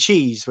cutting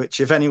cheese, which,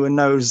 if anyone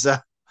knows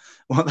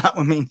what that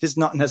would mean, is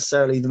not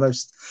necessarily the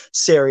most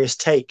serious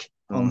take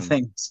on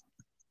things.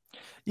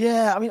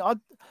 Yeah, I mean,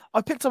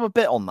 I picked up a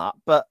bit on that,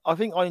 but I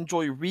think I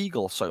enjoy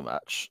Regal so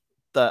much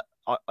that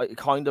I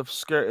kind of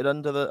skirted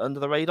under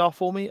the radar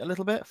for me a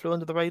little bit, flew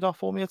under the radar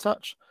for me a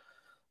touch.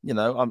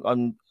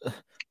 I'm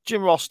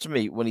Jim Ross, to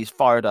me, when he's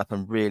fired up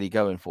and really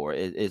going for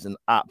it, is an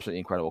absolutely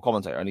incredible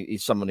commentator, and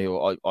he's someone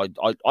who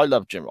I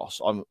love. Jim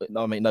Ross.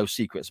 I make no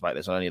secrets about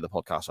this on any of the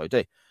podcasts I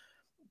do,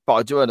 but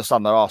I do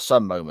understand there are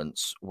some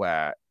moments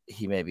where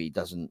he maybe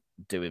doesn't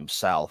do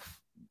himself.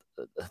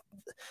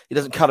 He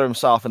doesn't color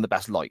himself in the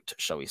best light,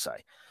 shall we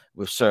say,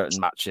 with certain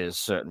matches,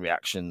 certain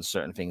reactions,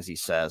 certain things he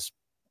says.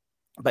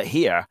 But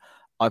here,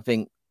 I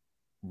think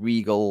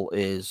Regal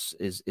is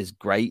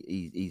great.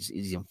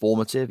 He's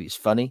informative. He's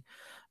funny,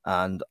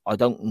 and I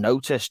don't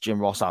notice Jim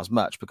Ross as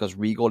much because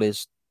Regal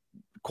is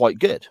quite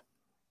good.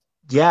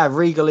 Yeah,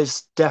 Regal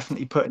is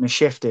definitely putting a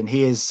shift in.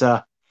 He's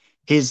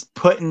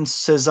putting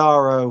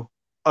Cesaro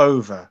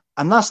over,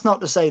 and that's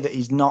not to say that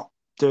he's not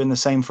doing the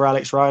same for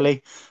Alex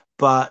Riley,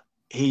 but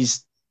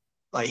he's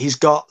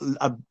got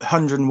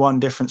 101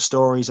 different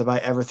stories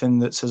about everything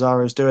that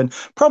Cesaro is doing,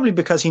 probably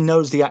because he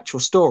knows the actual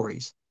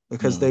stories,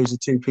 because those are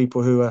two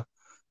people who are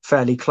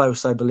fairly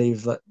close. I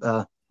believe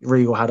that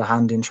Regal had a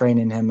hand in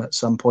training him at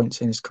some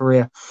points in his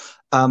career.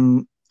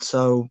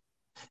 So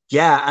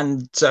yeah,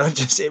 and so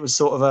it was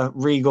sort of a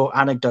Regal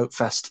anecdote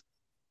fest.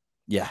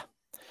 Yeah.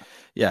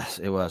 Yes,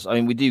 it was. I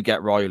mean, we do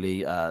get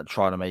Riley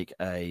trying to make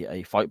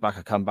a fight back,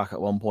 a comeback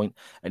at one point,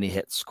 and he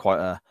hits quite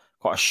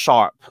a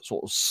sharp,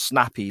 sort of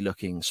snappy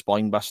looking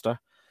spine buster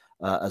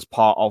as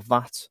part of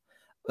that.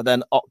 But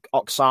then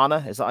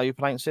Oksana, is that how you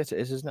pronounce it? It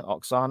is, isn't it?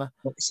 Oksana?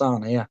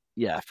 Oksana, yeah.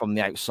 Yeah, from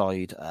the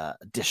outside,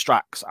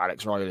 distracts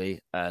Alex Riley,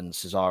 and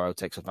Cesaro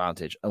takes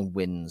advantage and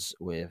wins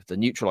with the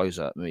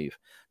neutralizer move.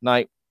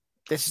 Now,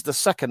 this is the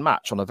second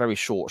match on a very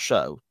short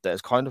show that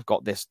has kind of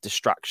got this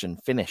distraction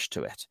finish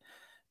to it.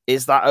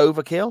 Is that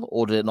overkill,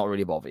 or did it not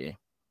really bother you?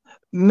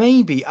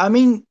 Maybe. I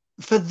mean,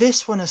 for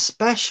this one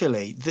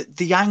especially,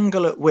 the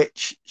angle at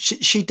which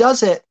she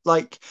does it,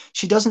 like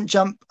she doesn't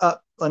jump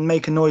up and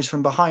make a noise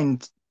from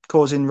behind,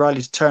 causing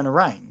Riley to turn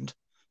around.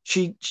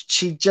 She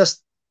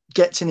just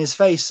gets in his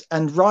face,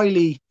 and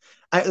Riley,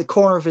 out the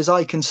corner of his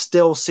eye, can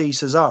still see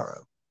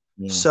Cesaro.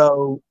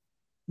 So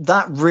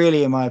that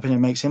really, in my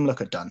opinion, makes him look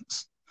a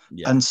dunce.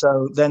 Yeah. And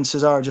so then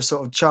Cesaro just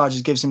sort of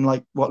charges, gives him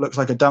like what looks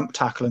like a dump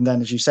tackle, and then,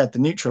 as you said, the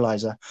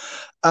neutralizer.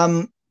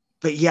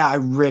 But yeah, I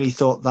really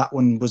thought that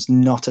one was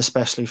not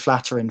especially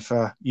flattering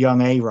for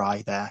young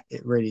A-Rai there.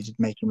 It really did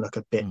make him look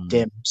a bit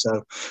dim.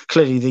 So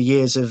clearly the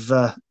years of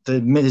the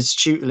Miz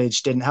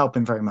tutelage didn't help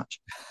him very much.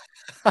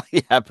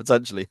 Yeah,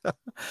 potentially.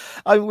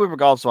 I mean, with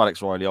regards to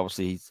Alex Riley,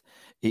 obviously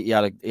he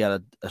had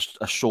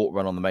a short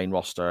run on the main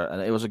roster,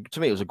 and to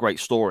me it was a great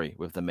story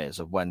with the Miz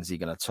of when's he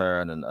going to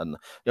turn, and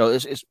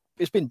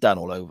it's been done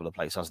all over the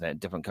place, hasn't it?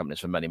 Different companies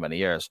for many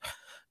years.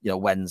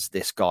 When's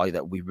this guy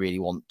that we really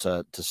want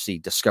to see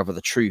discover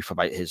the truth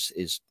about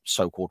his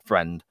so-called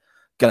friend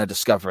going to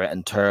discover it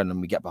and turn, and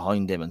we get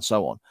behind him and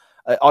so on.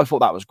 I thought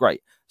that was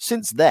great.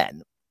 Since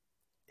then,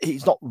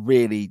 he's not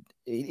really,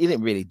 he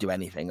didn't really do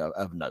anything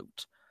of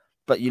note.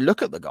 But you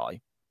look at the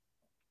guy,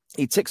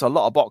 he ticks a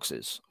lot of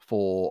boxes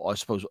for, I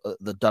suppose,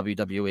 the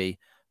WWE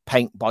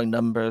paint by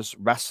numbers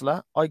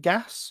wrestler, I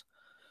guess.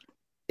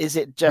 Is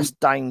it just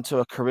down to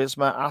a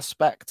charisma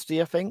aspect, do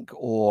you think?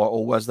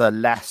 Or was there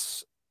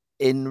less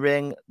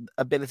in-ring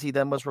ability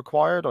than was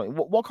required? I mean,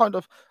 what kind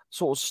of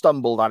sort of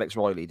stumbled Alex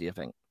Riley, do you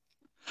think?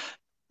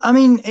 I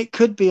mean, it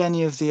could be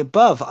any of the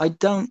above.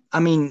 I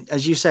mean,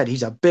 as you said,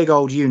 he's a big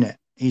old unit.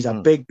 He's a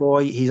big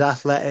boy. He's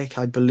athletic.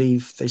 I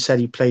believe they said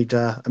he played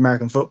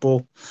American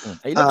football.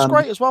 He looks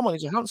great as well, man.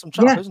 He's a handsome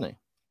chap, isn't he?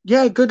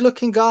 Yeah, good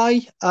looking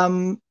guy.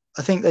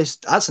 I think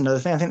that's another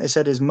thing. I think they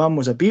said his mum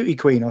was a beauty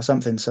queen or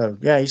something. So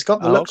yeah, he's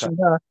got the looks from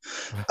her.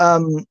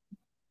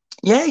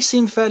 Yeah, he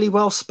seemed fairly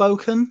well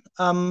spoken.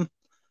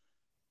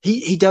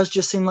 He does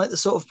just seem like the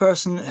sort of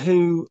person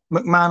who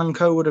McMahon and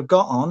co would have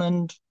got on,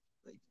 and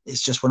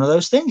it's just one of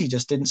those things he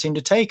just didn't seem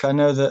to take. I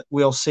know that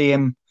we'll see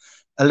him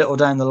a little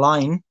down the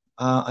line.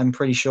 I'm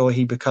pretty sure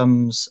he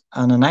becomes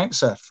an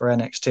announcer for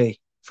NXT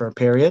for a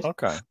period.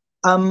 Okay.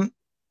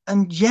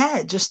 And yeah,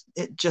 it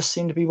just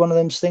seemed to be one of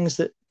those things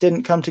that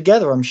didn't come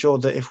together. I'm sure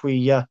that if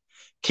we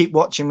keep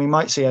watching, we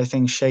might see how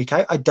things shake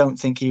out. I don't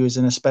think he was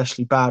an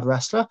especially bad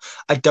wrestler.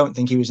 I don't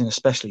think he was an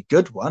especially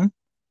good one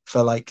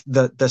for like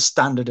the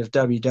standard of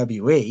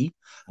WWE.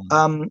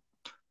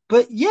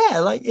 But yeah,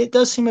 like it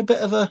does seem a bit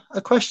of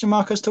a question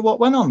mark as to what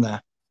went on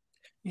there.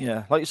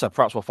 Yeah, like you said,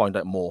 perhaps we'll find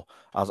out more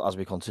as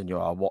we continue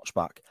our watch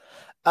back.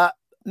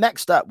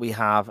 Next up, we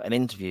have an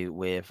interview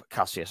with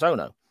Cassius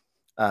Ohno.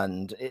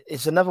 And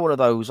it's another one of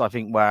those, I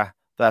think, where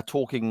they're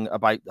talking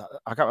about,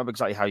 I can't remember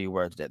exactly how you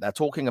worded it. They're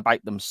talking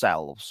about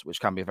themselves, which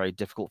can be a very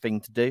difficult thing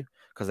to do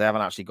because they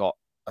haven't actually got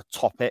a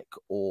topic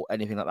or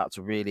anything like that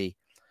to really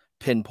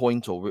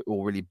pinpoint or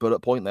really bullet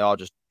point. They are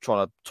just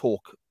trying to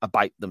talk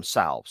about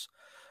themselves.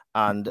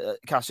 And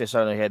Cassius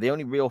Ohno here, the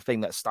only real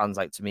thing that stands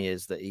out to me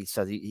is that he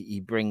says he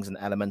brings an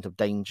element of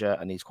danger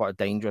and he's quite a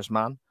dangerous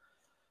man.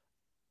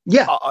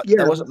 Yeah,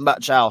 There wasn't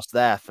much else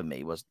there for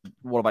me.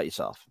 What about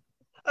yourself?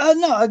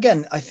 No,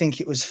 again, I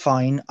think it was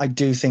fine. I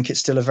do think it's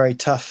still a very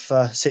tough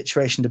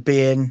situation to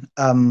be in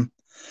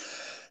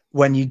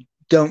when you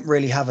don't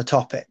really have a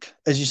topic.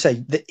 As you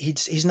say,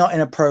 he's not in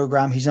a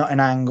program, he's not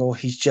an angle,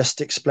 he's just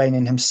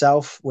explaining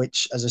himself,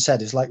 which, as I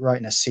said, is like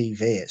writing a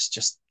CV. It's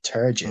just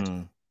turgid.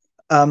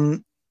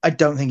 I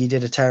don't think he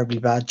did a terribly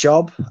bad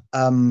job.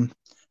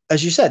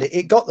 As you said,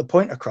 it got the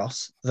point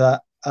across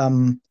that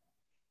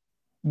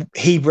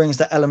he brings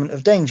the element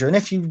of danger. And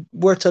if you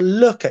were to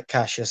look at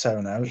Cassius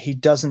Ohno, he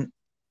doesn't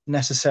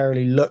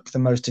necessarily look the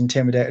most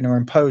intimidating or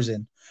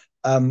imposing.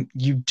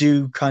 You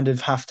do kind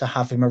of have to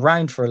have him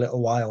around for a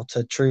little while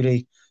to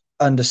truly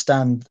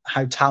understand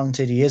how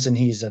talented he is, and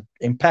he's an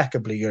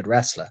impeccably good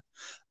wrestler.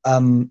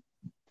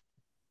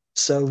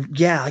 So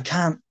yeah, I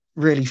can't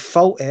really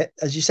fault it.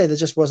 As you say, there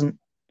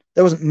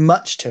wasn't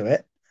much to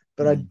it,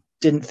 but I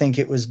didn't think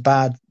it was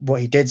bad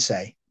what he did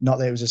say. Not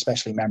that it was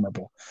especially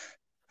memorable.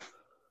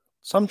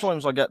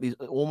 Sometimes I get these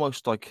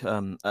almost like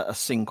a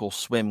sink or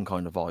swim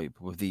kind of vibe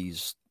with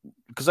these,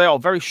 because they are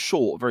very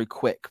short, very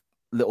quick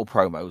little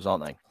promos,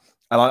 aren't they?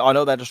 And I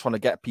know they're just trying to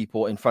get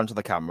people in front of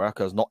the camera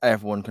because not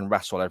everyone can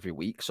wrestle every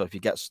week. So if you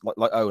get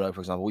like Ono,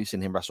 for example, we've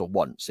seen him wrestle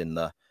once in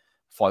the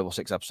 5 or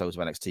 6 episodes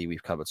of NXT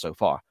we've covered so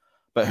far.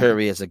 But here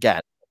he is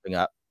again, popping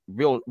up,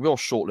 real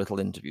short little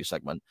interview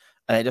segment,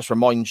 and it just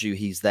reminds you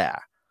he's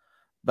there.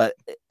 But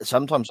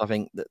sometimes I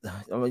think that,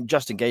 I mean,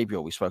 Justin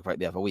Gabriel, we spoke about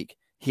the other week,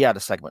 he had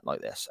a segment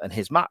like this, and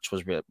his match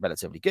was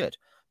relatively good,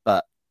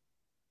 but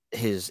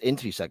his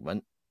interview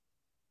segment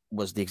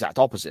was the exact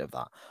opposite of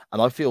that.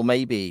 And I feel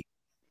maybe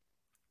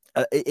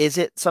is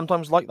it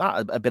sometimes like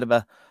that, a bit of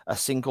a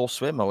sink or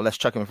swim, or let's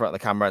chuck them in front of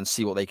the camera and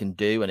see what they can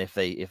do, and if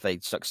they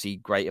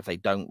succeed, great. If they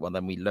don't, well,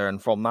 then we learn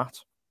from that.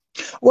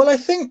 Well, I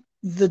think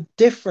the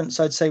difference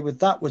I'd say with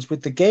that was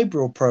with the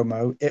Gabriel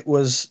promo, it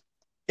was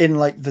in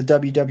like the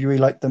WWE,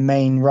 like the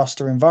main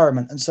roster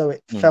environment, and so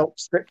it felt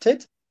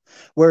scripted.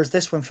 Whereas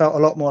this one felt a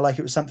lot more like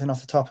it was something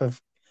off the top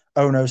of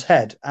Ono's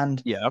head,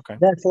 and yeah, okay.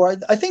 Therefore,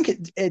 I think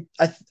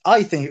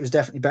I think it was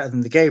definitely better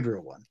than the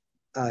Gabriel one.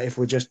 If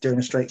we're just doing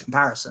a straight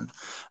comparison,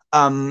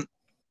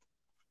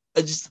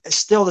 it's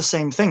still the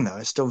same thing though.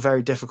 It's still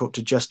very difficult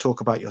to just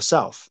talk about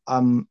yourself.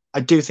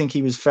 I do think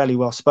he was fairly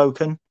well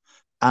spoken,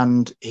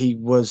 and he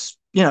was,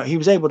 he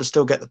was able to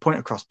still get the point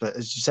across. But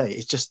as you say,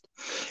 it's just,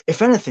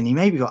 if anything, he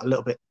maybe got a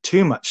little bit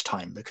too much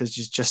time because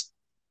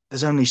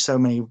there's only so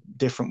many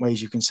different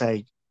ways you can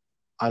say,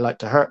 I like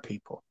to hurt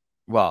people.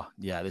 Well,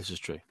 yeah, this is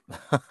true.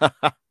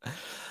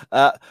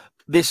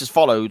 This is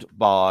followed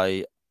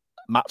by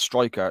Matt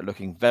Striker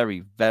looking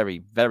very,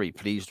 very, very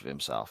pleased with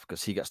himself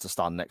because he gets to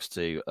stand next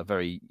to a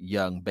very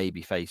young,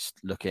 baby-faced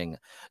looking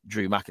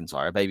Drew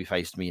McIntyre.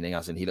 Baby-faced meaning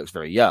as in he looks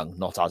very young,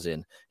 not as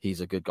in he's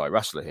a good guy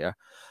wrestler here.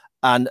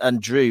 And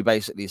Drew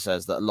basically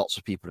says that lots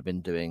of people have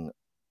been doing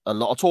a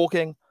lot of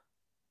talking.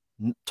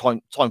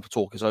 Time for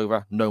talk is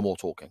over. No more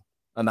talking.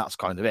 And that's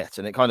kind of it.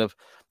 And it kind of,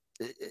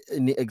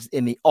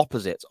 in the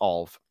opposite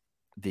of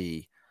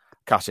the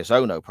Cassius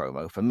Ohno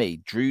promo, for me,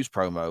 Drew's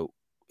promo,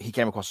 he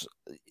came across,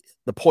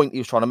 the point he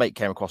was trying to make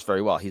came across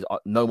very well. He's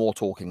no more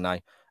talking now.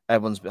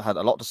 Everyone's had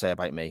a lot to say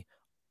about me.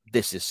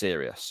 This is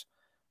serious.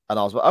 And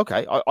I was like,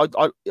 okay,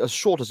 I as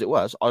short as it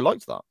was, I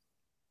liked that.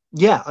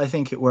 Yeah, I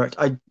think it worked.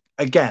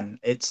 Again,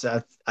 it's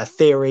a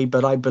theory,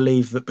 but I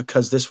believe that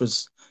because this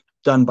was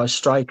done by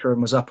Striker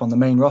and was up on the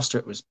main roster,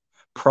 it was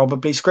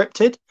probably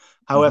scripted.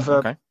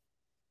 However,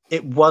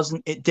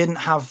 it didn't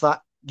have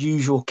that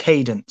usual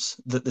cadence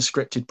that the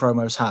scripted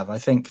promos have. I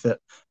think that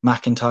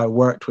McIntyre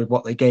worked with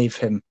what they gave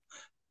him,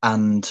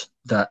 and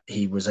that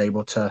he was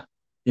able to,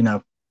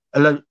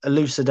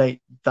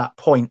 elucidate that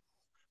point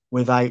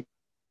without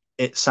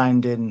it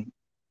sounding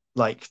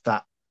like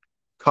that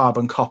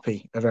carbon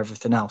copy of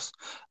everything else.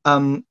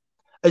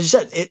 As you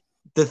said,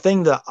 the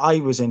thing that I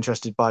was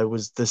interested by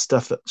was the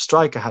stuff that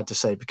Striker had to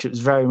say, because it was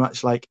very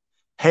much like,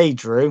 hey,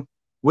 Drew,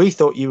 we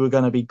thought you were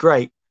going to be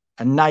great,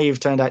 and now you've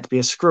turned out to be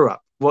a screw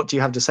up. What do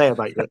you have to say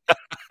about it?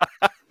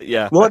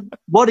 Yeah.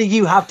 What do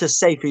you have to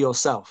say for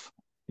yourself?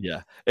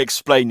 Yeah.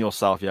 Explain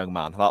yourself, young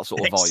man. That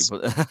sort of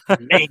vibe.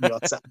 Explain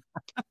yourself.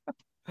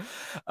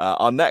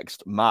 Our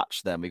next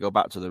match, then, we go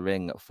back to the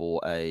ring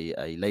for a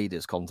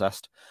ladies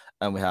contest,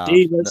 and we have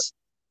Divas.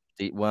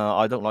 Well,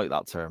 I don't like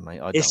that term,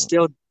 mate. It's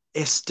still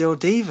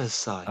Divas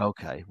side.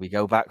 Okay, we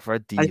go back for a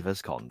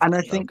Divas contest, and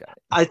I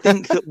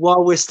think that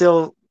while we're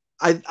still,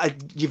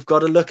 you've got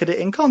to look at it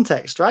in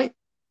context, right?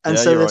 And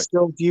so they're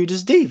still viewed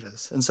as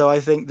divas, and so I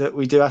think that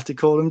we do have to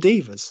call them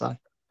divas. So.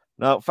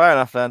 No, fair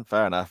enough then.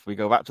 Fair enough. We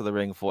go back to the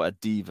ring for a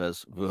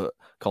divas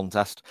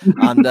contest,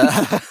 and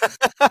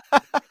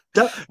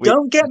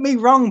don't get me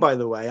wrong. By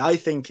the way, I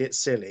think it's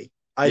silly.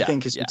 I Yeah,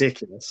 think is yeah,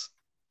 ridiculous.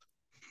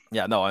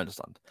 yeah. No, I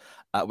understand.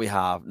 We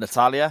have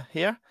Natalia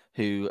here,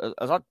 who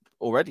has had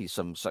already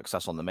some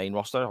success on the main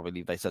roster. I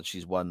believe they said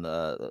she's won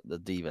the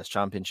Divas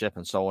Championship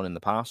and so on in the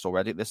past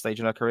already at this stage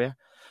in her career,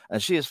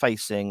 and she is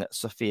facing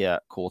Sofia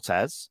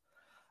Cortez.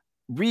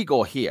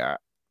 Rigor here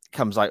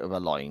comes out of a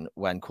line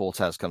when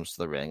Cortez comes to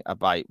the ring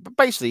about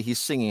basically he's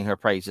singing her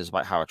praises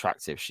about how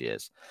attractive she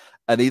is.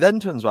 And he then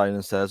turns around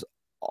and says,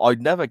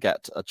 I'd never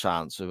get a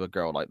chance with a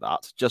girl like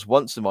that. Just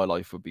once in my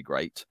life would be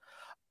great.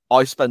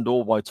 I spend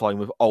all my time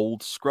with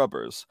old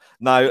scrubbers.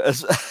 Now,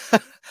 as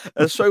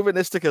as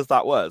chauvinistic as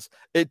that was,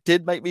 it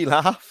did make me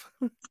laugh.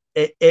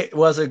 It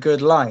was a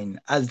good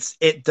line, as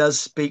it does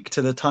speak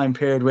to the time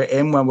period we're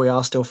in when we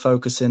are still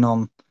focusing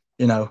on,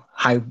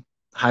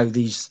 how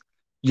these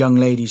young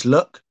ladies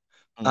look.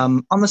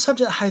 Mm. On the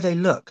subject of how they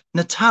look,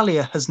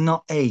 Natalia has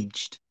not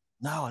aged.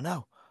 No, I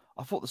know.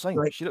 I thought the same.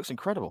 Like She looks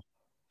incredible.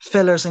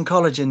 fillers and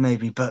collagen,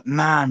 maybe, but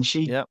man,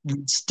 she Yeah.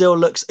 still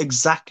looks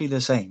exactly the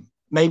same.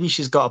 Maybe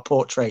she's got a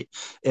portrait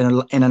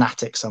in an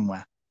attic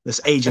somewhere that's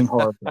aging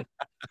horribly,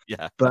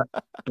 Yeah. but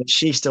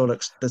she still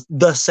looks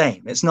the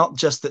same. It's not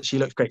just that she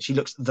looks great; she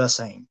looks the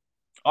same.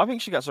 I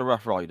think she gets a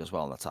rough ride as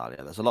well,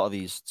 Natalia. There's a lot of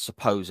these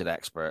supposed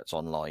experts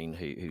online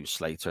who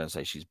slate her and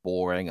say she's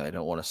boring and they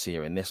don't want to see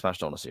her in this match,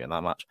 don't want to see her in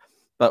that match.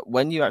 But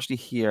when you actually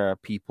hear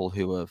people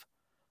who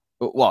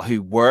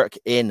work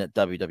in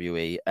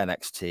WWE,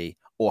 NXT,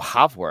 or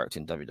have worked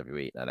in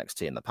WWE and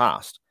NXT in the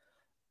past,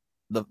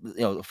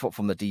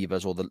 from the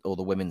divas or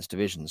the women's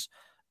divisions,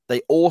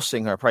 they all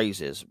sing her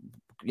praises.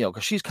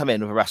 Because she's come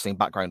in with a wrestling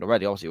background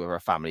already, obviously with her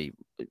family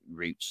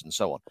roots and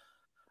so on.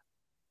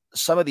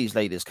 Some of these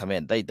ladies come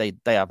in, they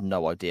have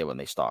no idea when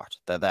they start.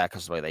 They're there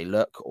because of the way they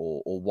look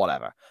or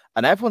whatever.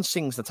 And everyone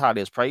sings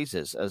Natalia's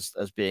praises as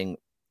being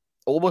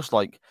almost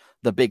like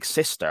the big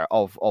sister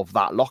of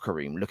that locker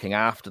room, looking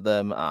after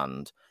them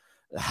and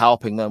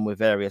helping them with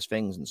various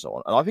things and so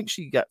on. And I think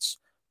she gets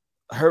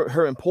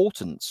her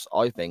importance,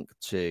 I think,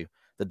 to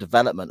the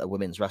development of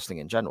women's wrestling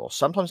in general,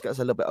 sometimes gets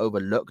a little bit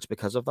overlooked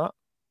because of that.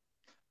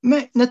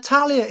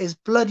 Natalia is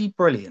bloody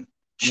brilliant. Mm.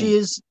 She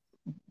is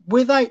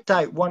without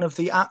doubt one of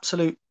the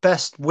absolute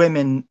best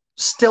women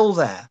still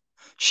there.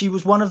 She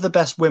was one of the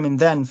best women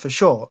then for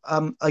sure.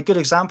 A good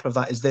example of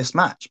that is this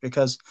match,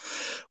 because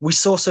we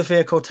saw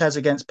Sofia Cortez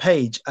against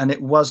Paige and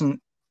it wasn't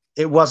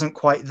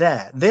quite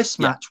there. This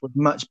Yeah. match was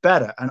much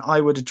better, and I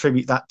would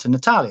attribute that to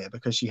Natalia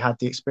because she had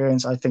the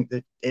experience. I think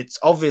that it's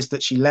obvious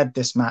that she led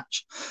this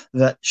match,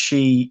 that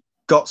she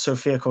got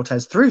Sofia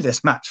Cortez through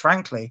this match,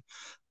 frankly.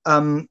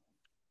 Um,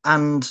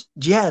 and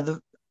yeah,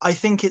 I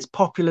think it's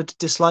popular to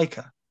dislike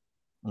her.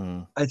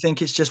 Mm. I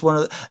think it's just one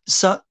of the,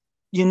 so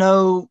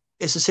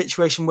it's a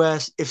situation where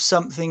if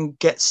something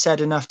gets said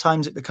enough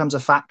times, it becomes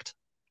a fact.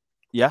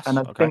 And Yes. I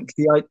Okay. think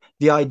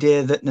the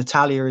idea that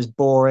Natalia is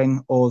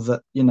boring, or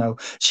that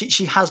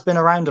she has been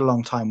around a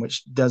long time,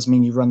 which does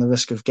mean you run the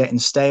risk of getting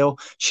stale.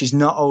 She's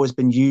not always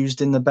been used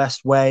in the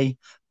best way,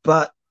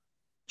 but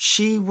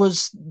she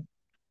was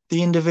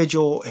the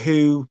individual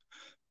who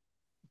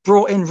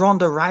brought in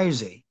Ronda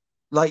Rousey.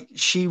 Like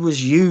she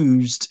was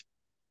used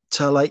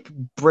to like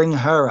bring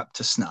her up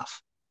to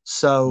snuff.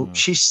 So Mm.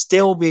 she's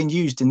still being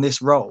used in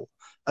this role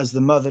as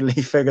the motherly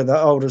figure, the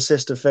older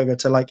sister figure,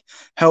 to like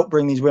help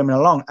bring these women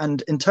along.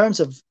 And in terms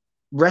of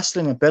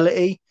wrestling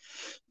ability,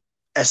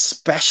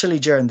 especially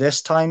during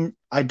this time,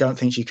 I don't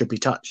think she could be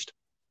touched.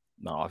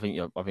 No, I think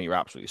you're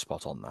absolutely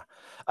spot on there.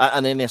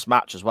 And in this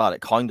match as well,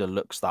 it kind of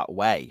looks that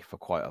way for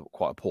quite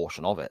a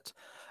portion of it.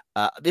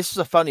 This is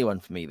a funny one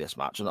for me, this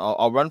match, and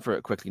I'll run through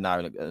it quickly now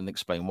and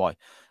explain why.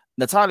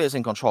 Natalia's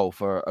in control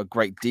for a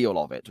great deal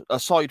of it,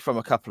 aside from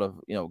a couple of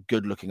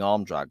good-looking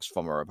arm drags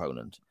from her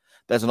opponent.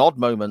 There's an odd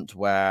moment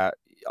where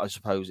I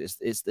suppose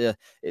it's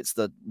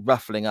the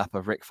ruffling up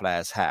of Ric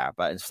Flair's hair,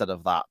 but instead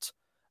of that,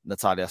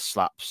 Natalia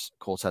slaps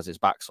Cortez's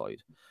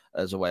backside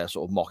as a way of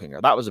sort of mocking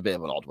her. That was a bit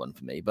of an odd one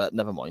for me, but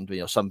never mind.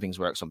 Some things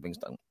work, some things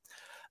don't.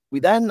 We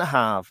then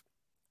have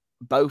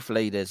both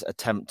ladies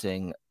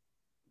attempting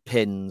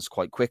pins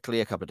quite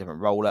quickly, a couple of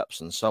different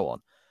roll-ups and so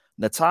on.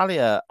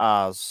 Natalia,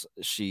 as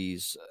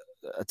she's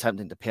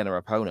attempting to pin her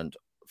opponent,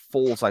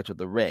 falls out of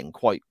the ring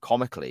quite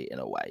comically in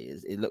a way.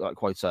 It looked like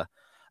quite a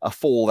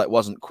fall that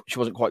she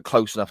wasn't quite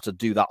close enough to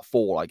do that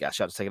fall, I guess.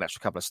 She had to take an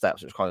extra couple of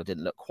steps, which kind of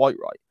didn't look quite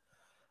right.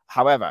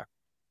 However,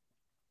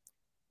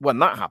 when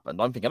that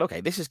happened, I'm thinking,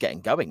 okay, this is getting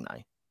going now.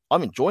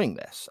 I'm enjoying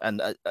this.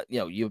 And,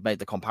 you've made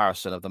the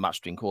comparison of the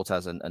match between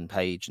Cortez and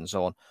Paige and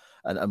so on.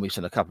 And we've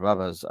seen a couple of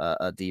others,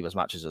 Divas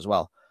matches as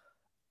well.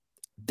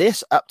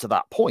 This, up to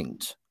that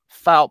point,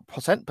 felt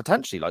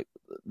potentially like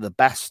the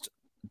best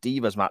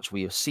Divas match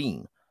we have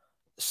seen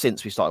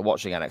since we started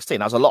watching NXT.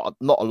 And there's not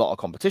a lot of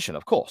competition,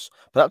 of course.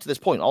 But up to this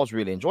point, I was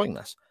really enjoying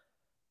this.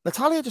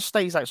 Natalia just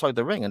stays outside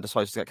the ring and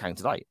decides to get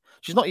counted out.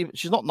 She's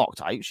not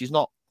knocked out. She's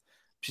not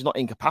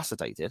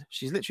incapacitated.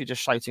 She's literally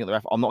just shouting at the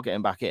ref, I'm not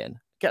getting back in.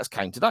 Gets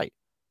counted out.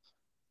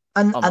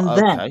 And I'm and like,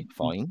 then, okay,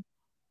 fine.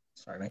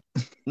 sorry,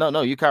 mate.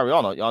 No, you carry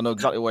on. I know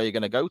exactly where you're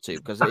going to go to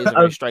because it is a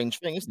very strange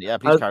thing, isn't it? Yeah,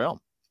 please carry on.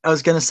 I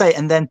was going to say,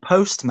 and then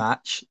post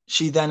match,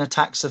 she then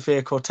attacks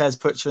Sophia Cortez,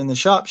 puts her in the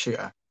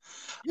sharpshooter.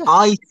 Yeah.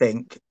 I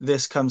think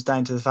this comes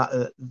down to the fact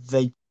that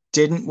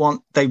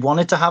they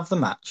wanted to have the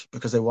match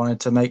because they wanted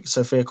to make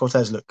Sophia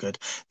Cortez look good.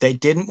 They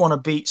didn't want to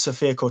beat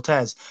Sophia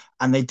Cortez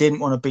and they didn't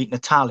want to beat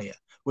Natalia,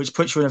 which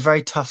puts you in a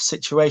very tough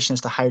situation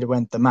as to how to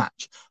end the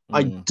match.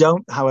 I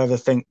don't, however,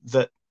 think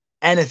that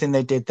anything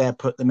they did there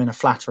put them in a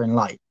flattering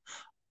light.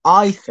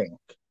 I think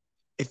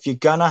if you're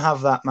going to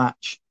have that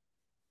match,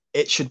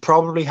 it should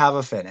probably have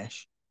a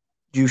finish.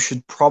 You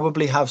should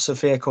probably have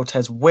Sophia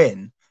Cortez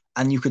win,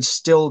 and you could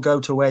still go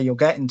to where you're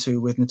getting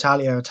to with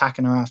Natalia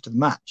attacking her after the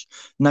match.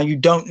 Now, you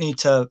don't need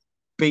to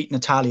beat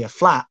Natalia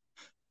flat,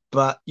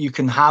 but you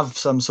can have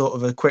some sort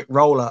of a quick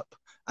roll up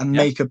and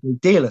make a big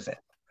deal of it.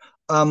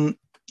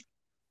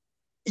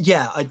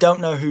 Yeah, I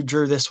don't know who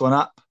drew this one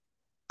up,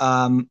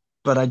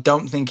 but I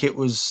don't think it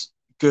was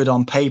good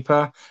on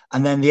paper.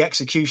 And then the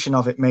execution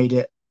of it made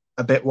it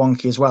a bit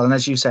wonky as well. And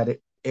as you said,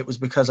 it was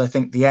because I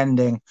think the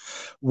ending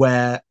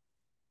where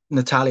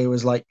Natalia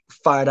was like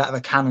fired out of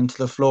a cannon to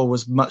the floor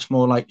was much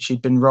more like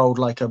she'd been rolled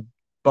like a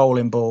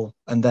bowling ball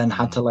and then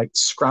had to like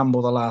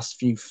scramble the last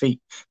few feet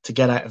to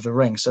get out of the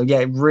ring. So yeah,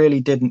 it really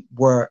didn't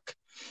work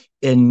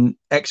in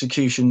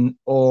execution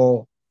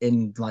or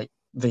in like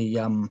the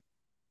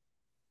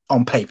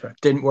on paper.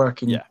 It didn't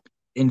work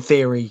in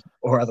theory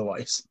or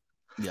otherwise.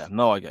 Yeah,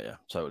 no, I get you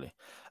totally.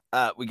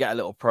 We get a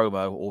little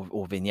promo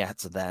or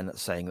vignette then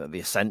saying that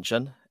the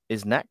Ascension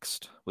is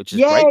next, which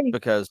is great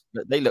because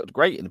they looked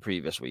great in the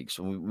previous weeks.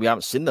 We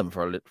haven't seen them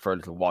for a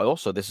little while,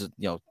 so this is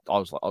I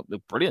was like, oh,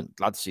 brilliant,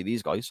 glad to see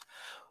these guys.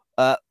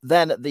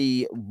 Then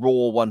the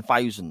Raw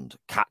 1000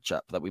 catch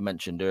up that we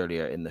mentioned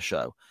earlier in the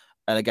show,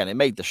 and again, it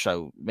made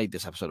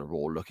this episode of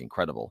Raw look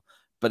incredible,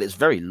 but it's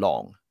very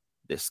long.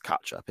 This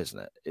catch up, isn't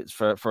it? It's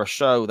for a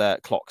show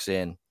that clocks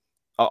in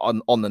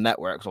on the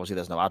network, because obviously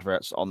there's no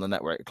adverts on the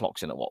network. It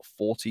clocks in at what,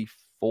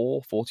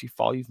 44,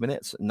 45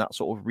 minutes in that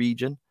sort of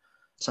region,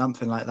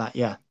 something like that.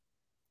 Yeah,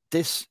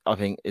 this I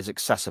think is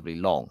excessively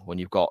long when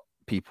you've got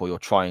people you're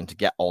trying to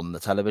get on the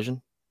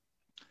television.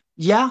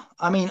 Yeah,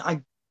 I mean,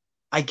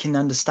 I can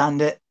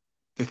understand it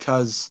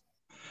because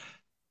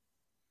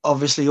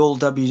obviously all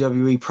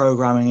WWE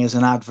programming is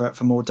an advert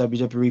for more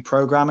WWE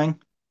programming,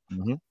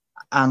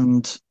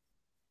 and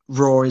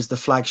Raw is the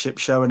flagship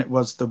show, and it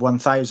was the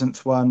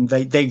 1000th one.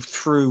 They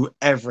threw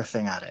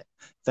everything at it.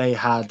 They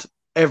had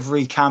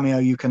every cameo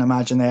you can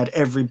imagine. They had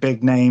every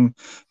big name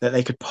that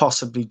they could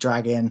possibly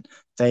drag in.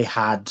 They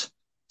had,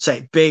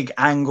 say, big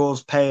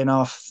angles paying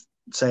off.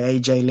 Say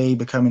AJ Lee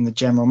becoming the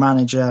general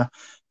manager.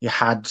 You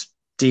had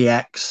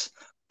DX,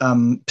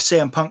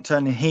 CM Punk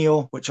turning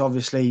heel, which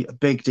obviously a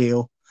big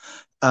deal.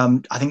 I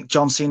think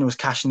John Cena was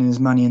cashing in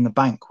his money in the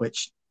bank,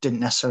 which didn't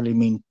necessarily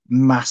mean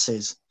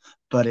masses,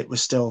 but it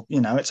was still,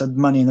 it's a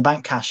money in the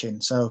bank cash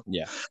in. So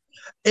yeah,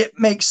 it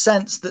makes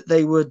sense that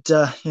they would,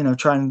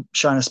 try and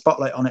shine a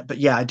spotlight on it. But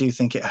yeah, I do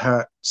think it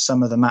hurt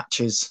some of the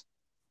matches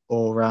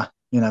or,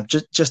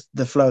 just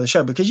the flow of the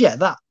show because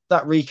that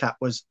recap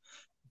was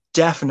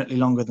definitely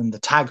longer than the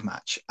tag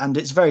match. And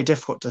it's very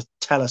difficult to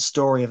tell a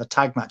story of a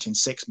tag match in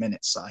 6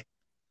 minutes, Si.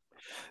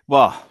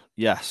 Well,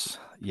 yes.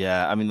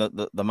 Yeah, I mean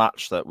the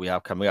match that we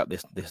have coming up,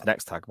 this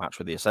next tag match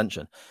with the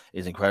Ascension,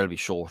 is incredibly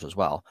short as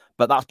well.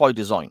 But that's by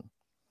design,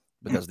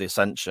 because the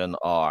Ascension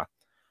are,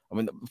 I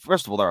mean,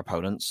 first of all, their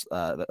opponents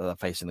that are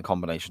facing the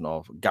combination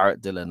of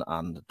Garrett Dillon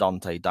and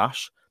Dante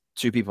Dash,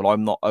 two people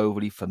I'm not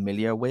overly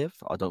familiar with.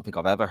 I don't think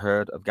I've ever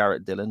heard of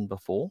Garrett Dillon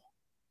before.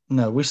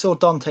 No, we saw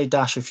Dante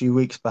Dash a few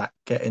weeks back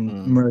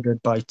getting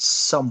murdered by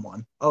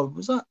someone. Oh,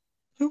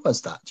 who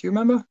was that? Do you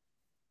remember?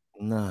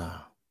 No.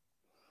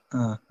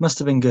 Must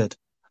have been good.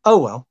 Oh,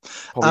 well.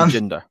 Probably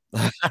Jinder.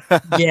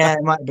 Yeah,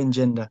 it might have been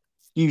Jinder.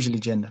 Usually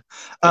Jinder.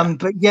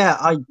 But yeah,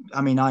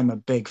 I mean, I'm a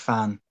big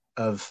fan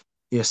of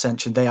the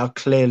Ascension. They are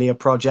clearly a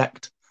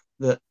project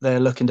that they're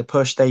looking to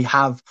push. They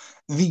have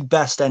the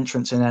best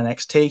entrance in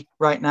NXT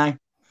right now.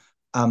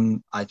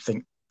 I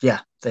think,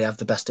 they have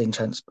the best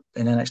entrance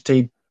in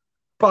NXT,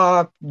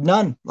 bar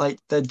none. Like,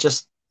 they're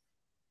just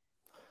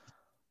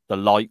the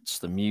lights,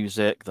 the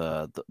music,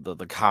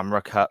 the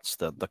camera cuts,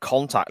 the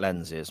contact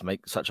lenses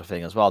make such a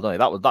thing as well, don't they?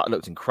 That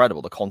looked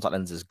incredible. The contact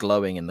lenses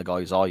glowing in the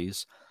guy's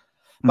eyes.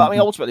 But I mean,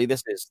 ultimately,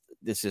 this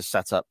is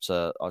set up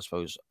to, I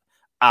suppose,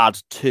 add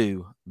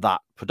to that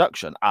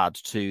production, add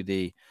to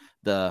the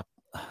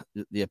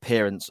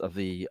appearance of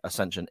the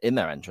Ascension in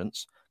their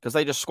entrance, because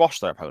they just squash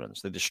their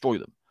opponents, they destroy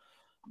them,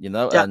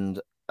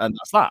 and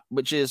that's that.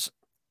 Which is,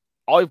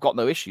 I've got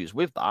no issues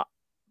with that,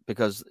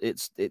 because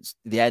it's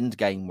the end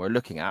game we're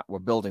looking at. We're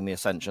building the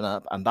Ascension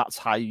up, and that's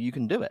how you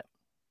can do it.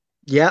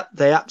 Yeah,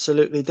 they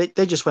absolutely.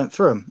 They just went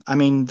through them. I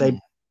mean, they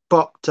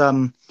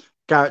bopped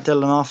Garrett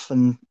Dillon off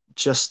and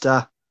just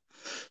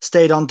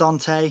stayed on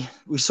Dante.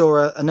 We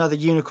saw another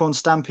Unicorn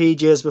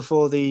Stampede years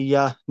before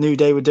the New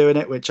Day were doing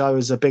it, which I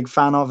was a big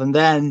fan of. And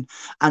then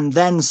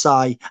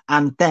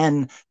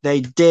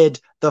they did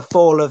the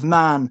Fall of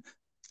Man.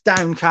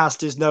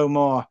 Downcast is no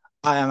more.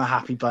 I am a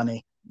happy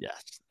bunny.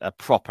 Yes, a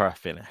proper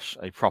finish.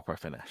 Proper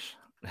finish.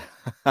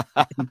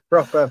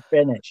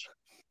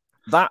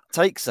 That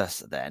takes us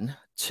then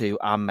to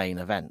our main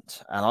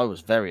event. And I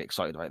was very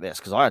excited about this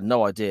because I had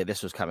no idea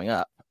this was coming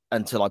up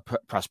until I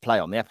pressed play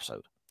on the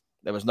episode.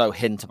 There was no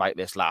hint about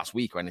this last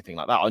week or anything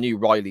like that. I knew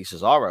Riley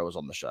Cesaro was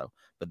on the show,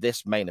 but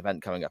this main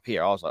event coming up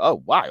here, I was like,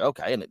 oh, wow,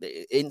 okay. And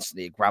it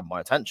instantly grabbed my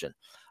attention.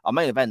 Our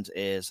main event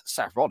is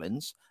Seth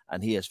Rollins,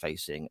 and he is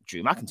facing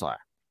Drew McIntyre.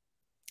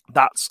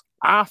 That's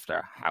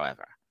after,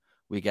 however,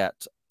 we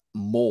get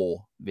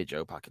more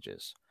video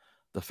packages.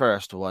 The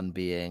first one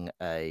being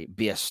a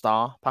Be a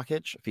Star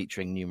package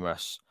featuring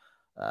numerous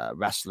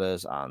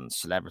wrestlers and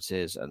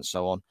celebrities and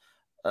so on.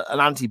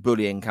 An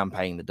anti-bullying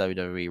campaign that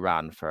WWE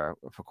ran for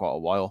quite a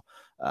while.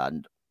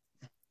 And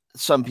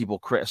some people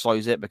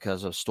criticize it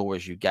because of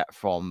stories you get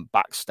from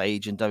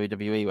backstage in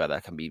WWE where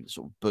there can be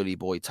sort of bully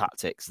boy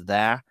tactics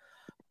there.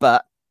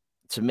 But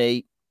to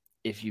me,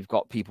 if you've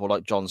got people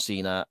like John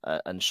Cena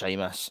and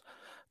Sheamus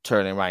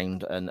turning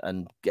around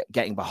and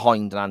getting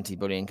behind an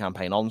anti-bullying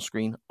campaign on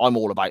screen, I'm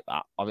all about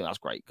that. I think that's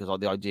great because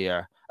the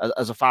idea,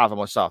 as a father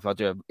myself, the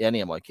idea of any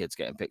of my kids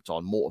getting picked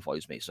on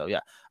mortifies me. So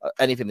yeah,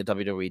 anything the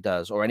WWE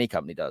does or any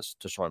company does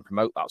to try and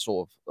promote that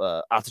sort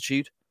of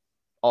attitude,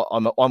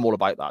 I'm all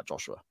about that,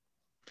 Joshua.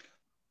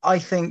 I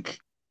think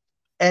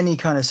any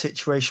kind of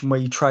situation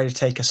where you try to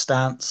take a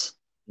stance,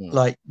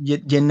 like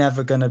you're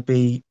never going to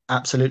be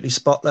absolutely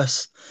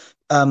spotless.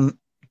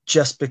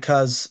 Just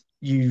because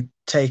you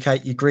take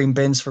out your green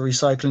bins for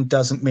recycling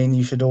doesn't mean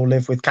you should all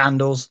live with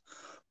candles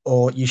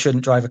or you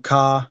shouldn't drive a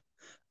car.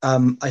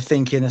 I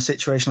think in a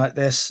situation like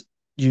this,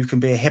 you can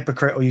be a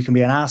hypocrite or you can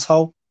be an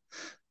asshole.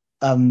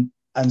 And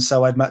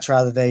so I'd much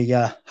rather they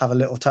have a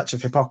little touch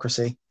of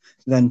hypocrisy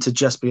than to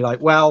just be like,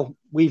 well,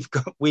 we've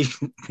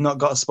not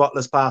got a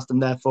spotless past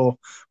and therefore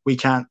we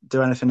can't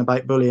do anything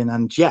about bullying.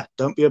 And yeah,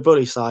 don't be a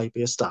bully, Si,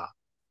 be a star.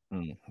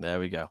 There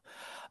we go.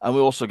 And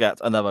we also get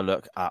another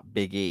look at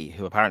Big E,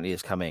 who apparently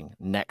is coming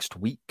next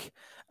week.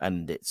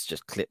 And it's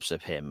just clips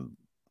of him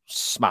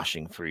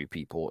smashing through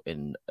people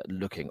in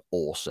looking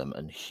awesome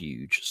and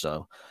huge.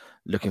 So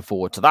looking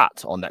forward to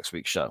that on next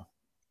week's show.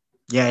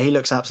 Yeah, he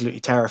looks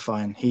absolutely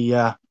terrifying. He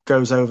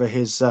goes over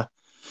his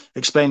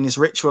explaining his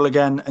ritual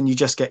again, and you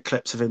just get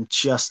clips of him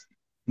just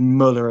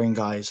mullering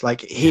guys.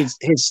 Like his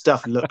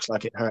stuff looks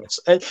like it hurts.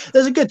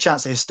 There's a good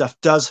chance that his stuff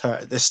does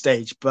hurt at this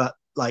stage, but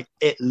like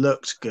it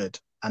looks good,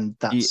 and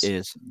he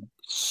is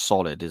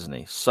solid, isn't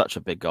he? Such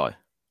a big guy,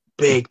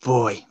 big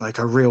boy, like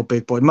a real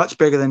big boy, much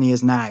bigger than he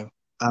is now.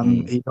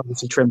 He's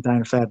obviously trimmed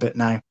down a fair bit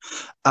now,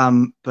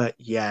 but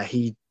yeah,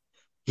 he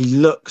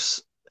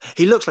looks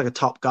like a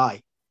top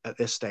guy at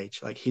this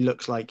stage. Like he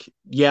looks like,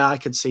 yeah, I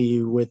could see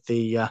you with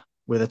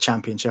a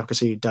championship. I could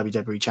see you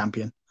WWE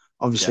champion.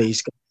 Obviously,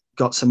 he's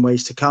got some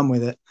ways to come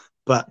with it,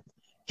 but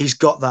he's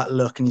got that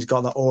look and he's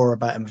got that aura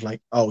about him of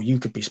like, oh, you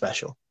could be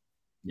special.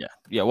 Yeah,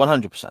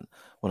 100%.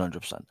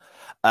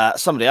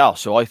 Somebody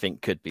else who I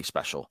think could be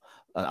special,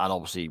 and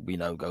obviously we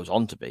know goes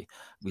on to be,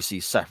 we see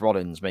Seth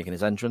Rollins making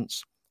his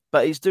entrance,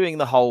 but he's doing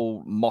the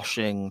whole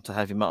moshing to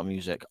heavy metal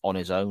music on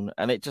his own,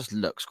 and it just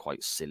looks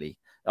quite silly.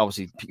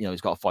 Obviously, he's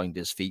got to find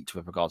his feet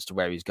with regards to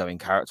where he's going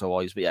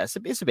character-wise, but yeah, it's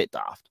a bit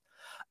daft.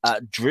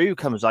 Drew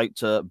comes out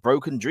to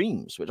Broken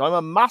Dreams, which I'm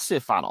a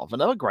massive fan of.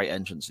 Another great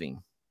entrance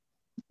theme.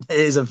 It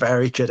is a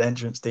very good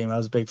entrance theme. I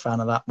was a big fan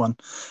of that one.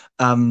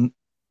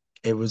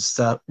 It was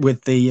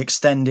with the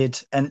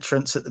extended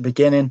entrance at the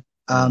beginning.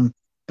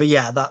 But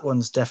yeah, that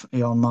one's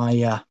definitely on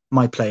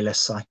my playlist.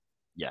 So.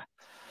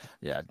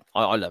 Yeah,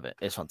 I love it.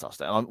 It's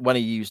fantastic. And when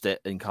he used it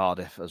in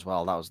Cardiff as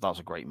well, that was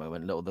a great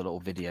moment. The little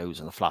videos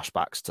and the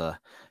flashbacks to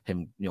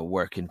him,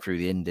 working through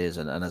the indies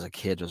and as a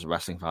kid as a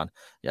wrestling fan.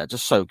 Yeah,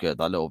 just so good.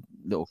 That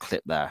little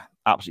clip there,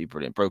 absolutely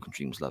brilliant. Broken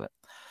Dreams, love it.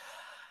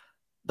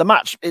 The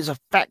match is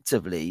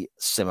effectively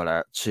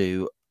similar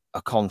to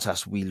a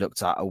contest we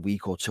looked at a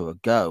week or two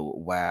ago,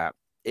 where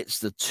it's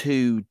the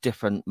two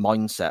different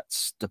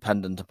mindsets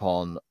dependent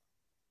upon,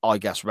 I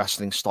guess,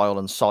 wrestling style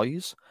and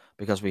size.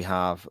 Because we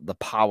have the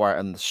power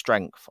and the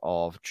strength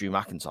of Drew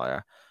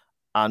McIntyre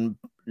and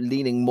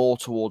leaning more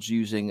towards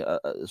using a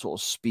sort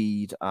of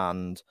speed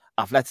and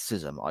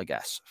athleticism, I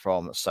guess,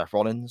 from Seth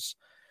Rollins.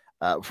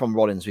 From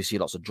Rollins, we see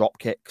lots of drop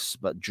kicks,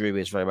 but Drew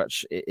is very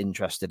much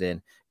interested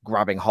in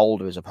grabbing hold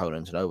of his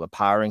opponent and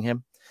overpowering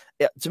him.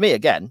 To me,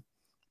 again,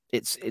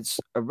 it's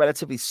a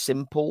relatively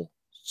simple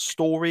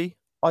story,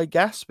 I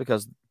guess,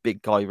 because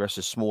big guy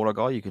versus smaller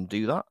guy, you can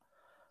do that.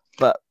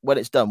 But when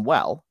it's done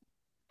well,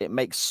 it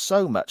makes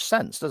so much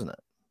sense, doesn't it?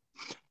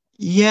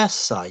 Yes,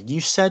 Si. You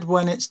said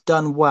when it's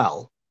done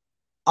well.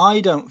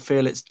 I don't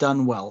feel it's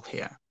done well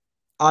here.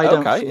 I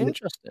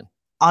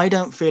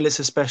don't feel it's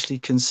especially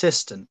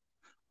consistent.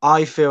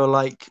 I feel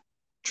like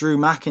Drew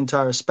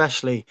McIntyre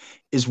especially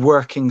is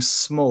working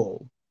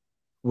small,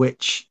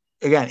 which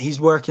again, he's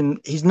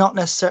not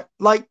necessarily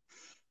like,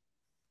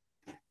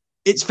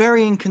 it's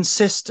very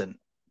inconsistent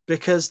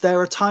because there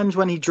are times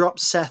when he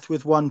drops Seth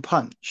with one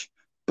punch,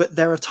 but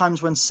there are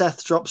times when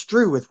Seth drops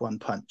Drew with one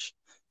punch.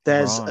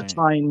 There's a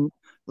time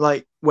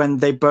like when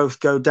they both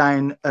go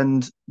down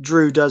and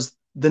Drew does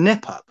the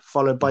nip up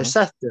followed by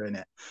Seth doing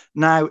it.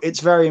 Now, it's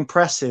very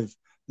impressive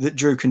that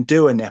Drew can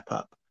do a nip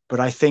up, But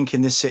I think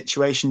in this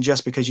situation,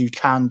 just because you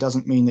can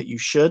doesn't mean that you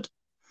should.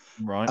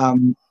 Right.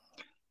 Um,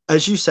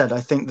 as you said, I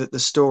think that the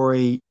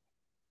story,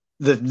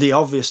 the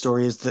obvious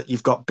story is that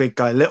you've got big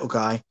guy, little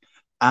guy,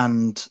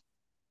 and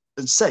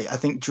let's say I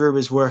think Drew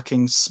is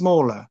working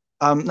smaller.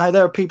 Now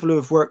there are people who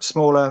have worked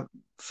smaller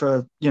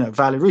for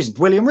valid reasons.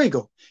 William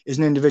Regal is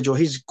an individual.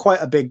 He's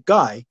quite a big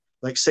guy,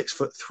 like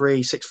 6'3",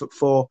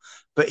 6'4",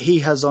 but he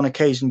has on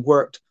occasion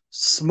worked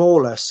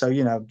smaller. So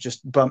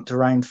just bumped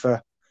around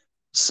for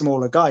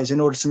smaller guys in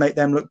order to make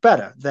them look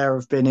better. There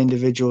have been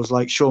individuals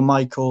like Shawn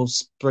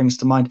Michaels brings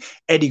to mind.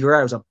 Eddie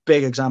Guerrero is a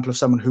big example of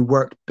someone who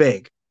worked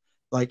big.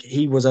 Like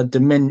he was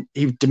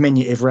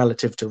diminutive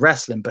relative to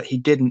wrestling, but he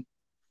didn't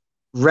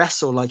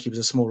wrestle like he was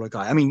a smaller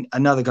guy. I mean,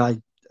 another guy,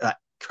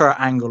 Kurt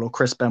Angle or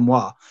Chris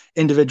Benoit,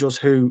 individuals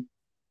who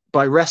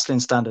by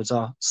wrestling standards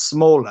are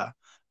smaller,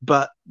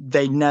 but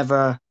they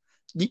never,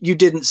 you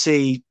didn't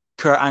see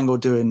Kurt Angle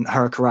doing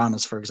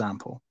hurricanranas, for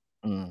example.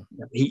 Mm.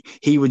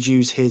 He would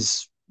use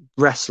his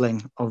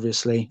wrestling,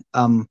 obviously,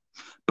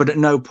 but at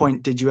no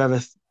point did you ever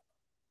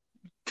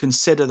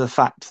consider the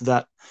fact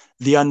that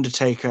the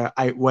Undertaker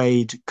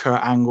outweighed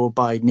Kurt Angle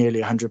by nearly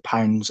 100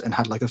 pounds and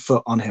had like a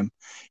foot on him.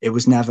 It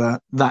was never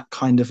that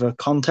kind of a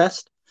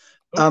contest.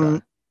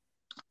 Okay.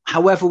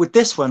 However, with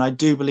this one, I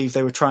do believe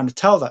they were trying to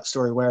tell that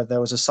story where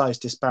there was a size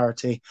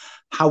disparity.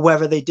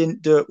 However, they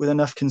didn't do it with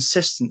enough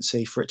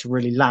consistency for it to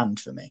really land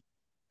for me.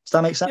 Does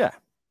that make sense? Yeah.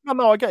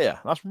 No, I get you.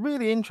 That's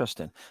really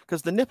interesting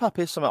because the nip up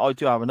is something I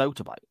do have a note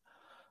about.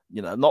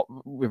 Not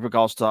with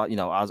regards to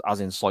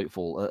as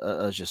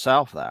insightful as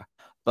yourself there,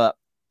 but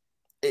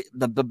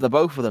the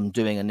both of them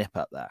doing a nip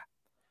up there.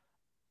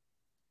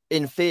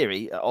 In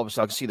theory,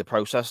 obviously, I can see the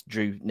process.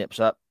 Drew nips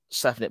up,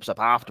 Seth nips up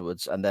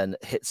afterwards, and then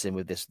hits him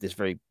with this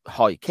very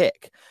high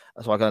kick.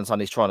 So I can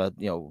understand he's trying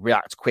to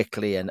react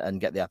quickly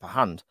and get the upper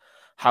hand.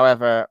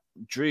 However,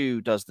 Drew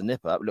does the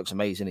nip up, looks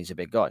amazing. He's a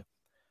big guy.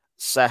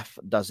 Seth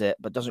does it,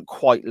 but doesn't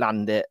quite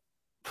land it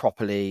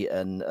properly,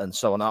 and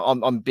so on.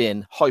 I'm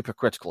being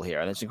hypercritical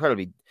here, and it's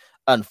incredibly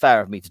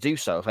unfair of me to do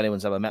so. If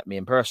anyone's ever met me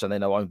in person, they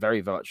know I'm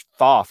very, very much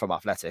far from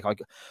athletic.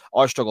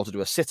 I struggle to do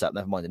a sit up,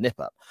 never mind a nip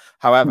up.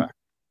 However,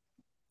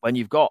 when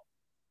you've got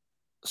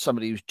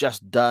somebody who's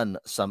just done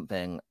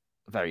something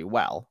very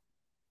well,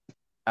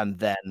 and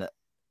then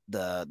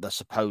the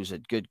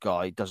supposed good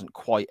guy doesn't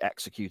quite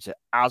execute it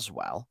as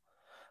well,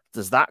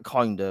 does that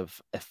kind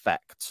of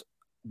affect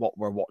what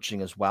we're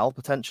watching as well,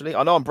 potentially?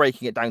 I know I'm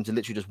breaking it down to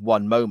literally just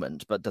one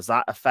moment, but does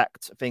that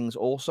affect things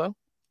also?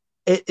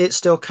 It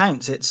still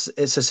counts. It's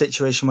a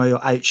situation where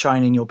you're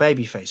outshining your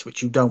baby face,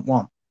 which you don't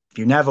want.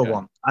 You never Okay.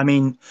 want. I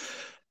mean,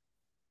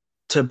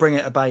 to bring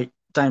it about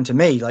down to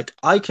me, like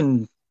I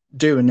can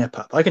do a nip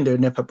up. I can do a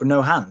nip up with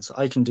no hands.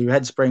 I can do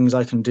head springs.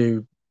 I can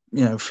do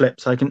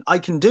flips. I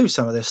can do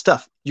some of this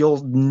stuff.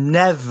 You'll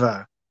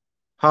never,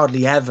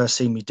 hardly ever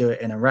see me do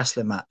it in a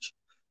wrestling match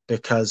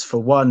because, for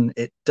one,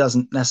 it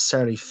doesn't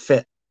necessarily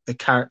fit the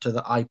character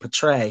that I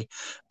portray,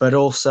 but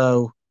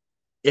also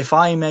if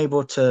I'm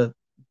able to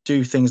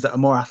do things that are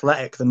more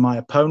athletic than my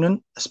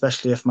opponent,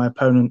 especially if my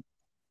opponent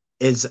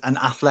is an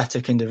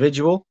athletic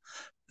individual,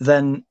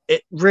 then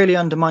it really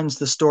undermines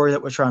the story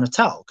that we're trying to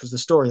tell. Because the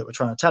story that we're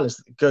trying to tell is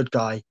that the good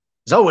guy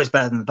is always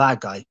better than the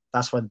bad guy.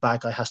 That's why the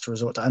bad guy has to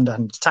resort to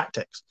underhanded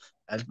tactics.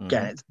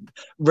 Again, it's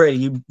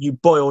really, you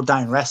boil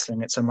down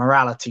wrestling, it's a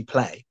morality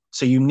play.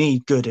 So you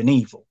need good and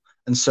evil.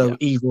 And so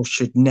evil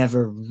should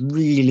never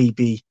really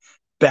be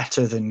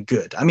better than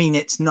good. I mean,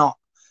 it's not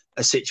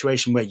a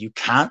situation where you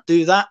can't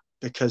do that,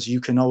 because you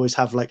can always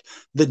have like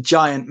the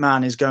giant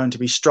man is going to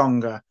be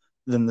stronger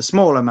than the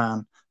smaller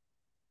man,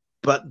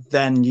 but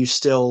then you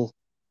still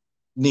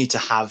need to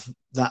have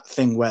that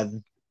thing where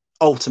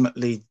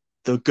ultimately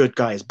the good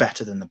guy is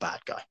better than the bad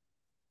guy.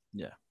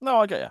 Yeah. No,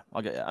 I get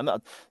you. And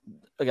that,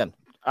 again,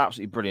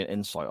 absolutely brilliant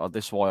insight.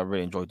 This is why I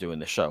really enjoy doing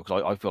this show,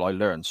 because I feel I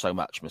learned so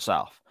much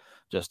myself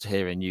just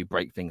hearing you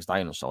break things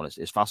down and so on.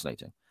 It's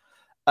fascinating.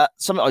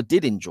 Something I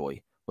did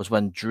enjoy was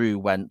when Drew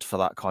went for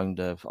that kind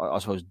of, I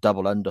suppose,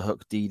 double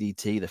underhook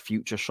DDT, the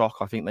future shock,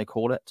 I think they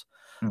call it.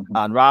 Mm-hmm.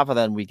 And rather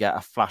than we get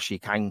a flashy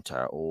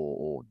counter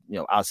or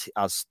as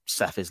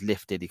Seth is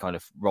lifted, he kind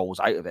of rolls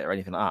out of it or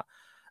anything like that,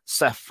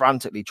 Seth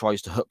frantically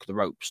tries to hook the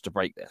ropes to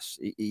break this.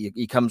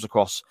 He comes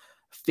across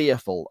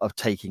fearful of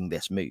taking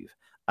this move.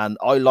 And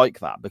I like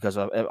that, because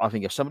I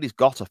think if somebody's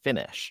got a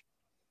finish,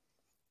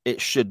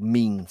 it should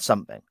mean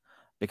something.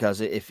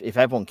 Because if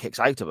everyone kicks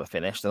out of a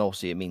finish, then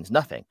obviously it means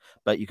nothing.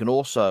 But you can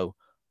also,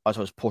 I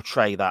suppose,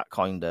 portray that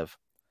kind of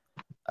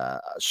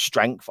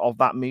strength of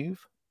that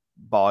move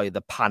by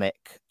the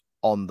panic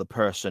on the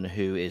person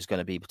who is going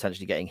to be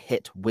potentially getting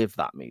hit with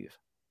that move.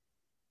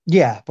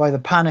 Yeah, by the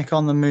panic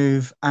on the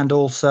move, and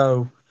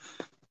also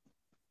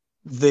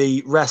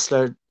the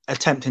wrestler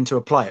attempting to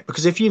apply it.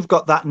 Because if you've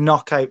got that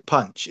knockout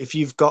punch, if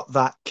you've got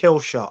that kill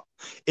shot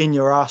in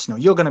your arsenal,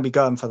 you're going to be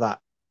going for that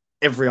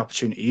every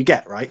opportunity you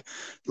get, right?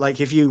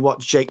 Like if you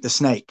watch Jake the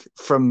Snake,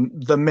 from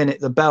the minute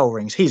the bell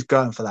rings, he's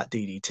going for that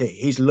DDT.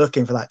 He's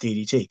looking for that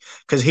DDT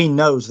because he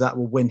knows that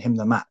will win him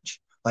the match.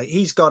 Like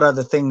he's got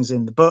other things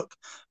in the book,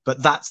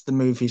 but that's the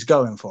move he's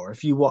going for.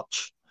 If you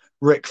watch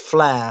Ric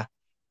Flair,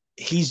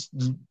 he's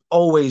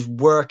always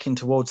working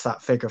towards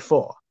that figure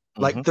four.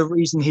 Like the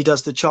reason he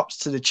does the chops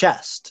to the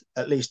chest,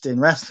 at least in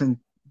wrestling,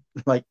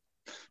 like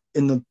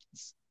in the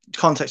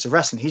context of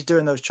wrestling, he's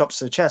doing those chops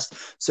to the chest.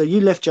 So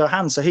you lift your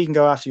hands so he can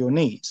go after your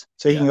knees,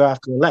 so he can go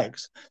after your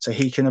legs, so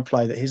he can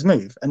apply his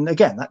move. And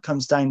again, that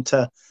comes down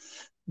to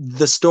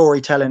the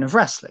storytelling of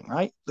wrestling,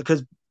 right?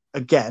 Because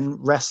again,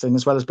 wrestling,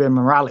 as well as being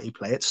morality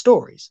play, it's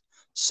stories.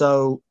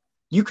 So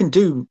you can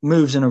do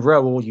moves in a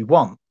row all you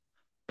want,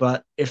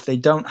 but if they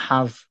don't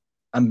have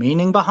a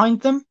meaning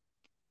behind them,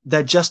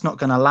 they're just not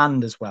going to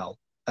land as well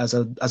as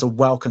a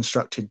well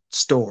constructed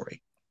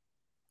story.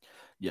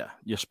 Yeah,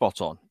 you're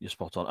spot on. You're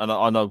spot on. And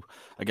I know,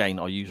 again,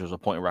 I use her as a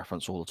point of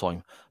reference all the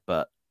time,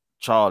 but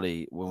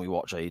Charlie, when we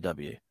watch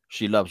AEW,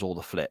 she loves all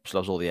the flips,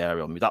 loves all the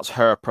aerial. That's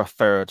her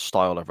preferred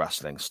style of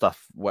wrestling,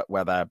 stuff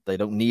where they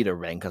don't need a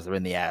ring because they're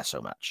in the air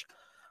so much.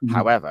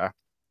 However,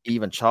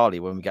 even Charlie,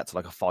 when we get to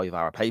like a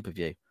 5-hour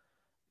pay-per-view,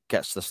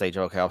 gets to the stage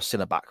of, okay, I've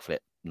seen a backflip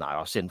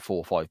now. I've seen 4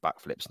 or 5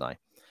 backflips now.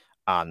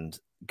 And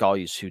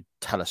guys who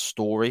tell a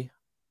story,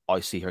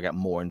 I see her get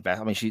more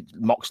invested. I mean,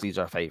 Moxley's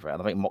her favorite,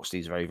 and I think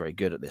Moxley's very, very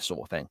good at this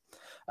sort of thing.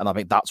 And I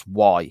think that's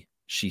why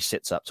she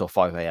sits up till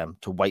 5 a.m.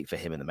 to wait for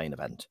him in the main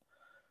event,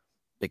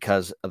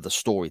 because of the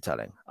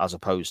storytelling, as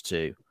opposed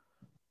to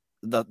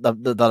the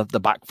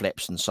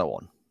backflips and so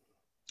on.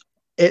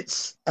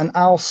 It's an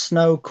Al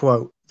Snow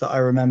quote that I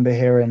remember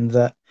hearing,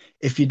 that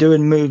if you're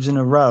doing moves in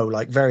a row,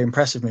 like very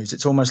impressive moves,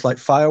 it's almost like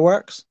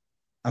fireworks.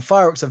 And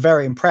fireworks are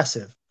very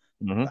impressive.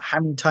 But how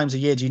many times a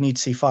year do you need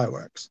to see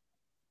fireworks?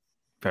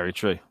 Very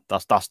true.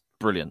 That's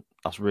brilliant.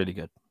 That's really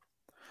good.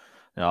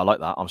 Yeah, I like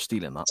that. I'm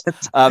stealing that.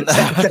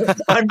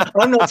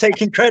 I'm not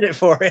taking credit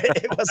for it.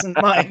 It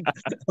wasn't mine,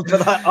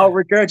 but I'll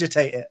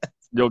regurgitate it.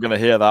 You're going to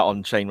hear that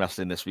on Chain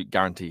Wrestling this week,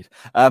 guaranteed.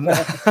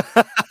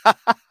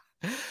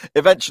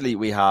 Eventually,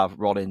 we have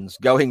Rollins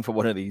going for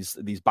one of these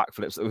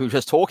backflips that we were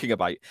just talking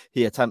about.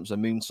 He attempts a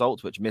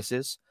moonsault, which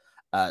misses.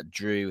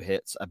 Drew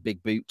hits a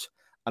big boot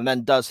and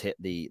then does hit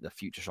the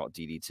future shot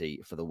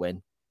DDT for the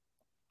win,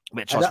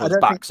 which I suppose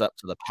backs up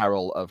to the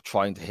peril of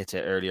trying to hit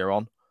it earlier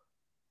on.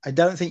 I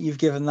don't think you've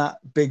given that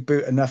big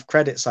boot enough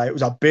credit, Si. It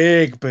was a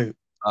big boot.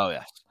 Oh,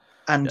 yes.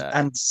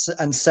 And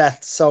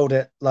Seth sold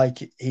it like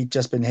he'd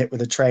just been hit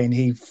with a train.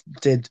 He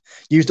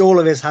used all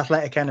of his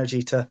athletic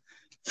energy to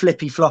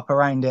flippy flop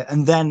around it.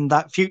 And then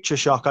that future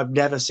shock, I've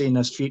never seen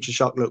a future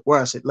shock look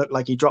worse. It looked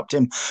like he dropped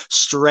him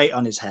straight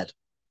on his head.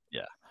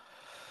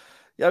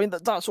 Yeah, I mean,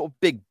 that sort of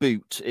big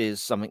boot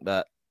is something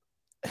that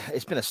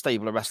it's been a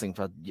staple of wrestling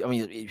for. I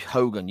mean,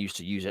 Hogan used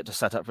to use it to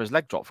set up for his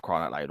leg drop, for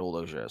crying out loud, all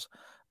those years.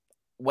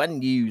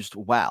 When used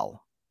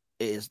well,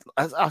 it is,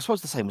 I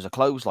suppose, the same as a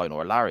clothesline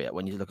or a lariat.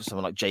 When you look at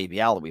someone like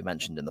JBL that we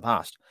mentioned in the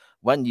past,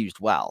 when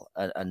used well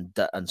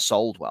and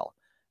sold well,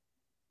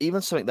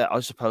 even something that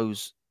I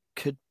suppose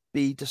could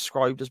be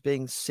described as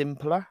being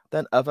simpler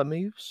than other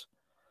moves,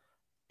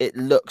 it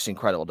looks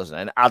incredible, doesn't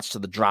it? And it adds to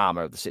the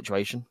drama of the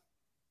situation.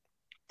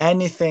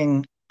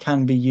 Anything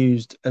can be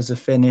used as a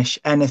finish.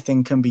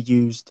 Anything can be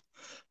used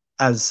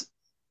as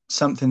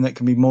something that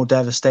can be more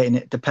devastating.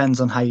 It depends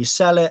on how you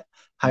sell it,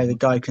 how the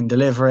guy can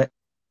deliver it.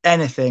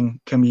 Anything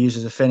can be used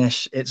as a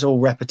finish. It's all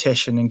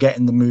repetition and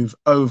getting the move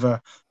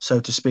over, so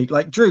to speak.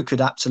 Like Drew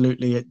could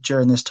absolutely,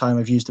 during this time,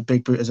 have used a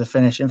big boot as a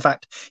finish. In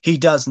fact, he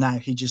does now.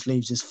 He just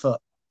leaves his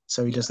foot,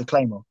 so he does the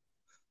Claymore.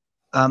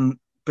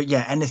 But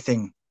yeah,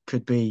 anything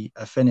could be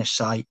a finish,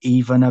 Si,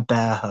 even a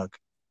bear hug.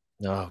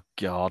 Oh,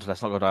 God,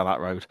 let's not go down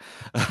that road.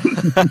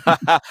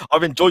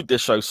 I've enjoyed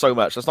this show so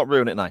much. Let's not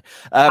ruin it now.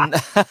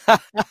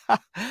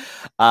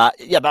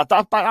 Yeah,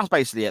 that's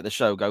basically it. The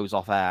show goes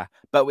off air,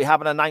 but we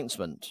have an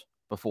announcement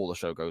before the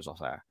show goes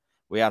off air.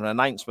 We have an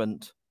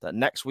announcement that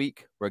next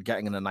week we're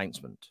getting an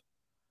announcement.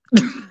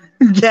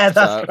 Yeah,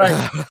 that's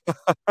right.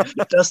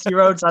 Dusty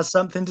Rhodes has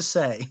something to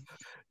say.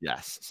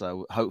 Yes,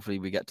 so hopefully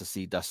we get to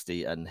see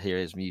Dusty and hear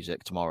his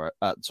music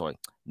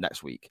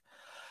next week.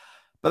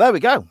 But there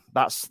we go.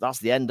 That's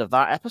the end of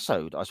that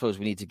episode. I suppose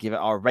we need to give it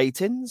our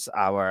ratings,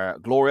 our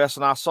glorious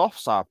and our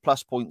softs, our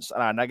plus points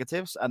and our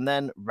negatives, and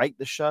then rate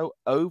the show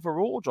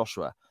overall,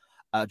 Joshua.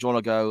 Do you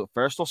want to go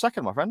first or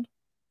second, my friend?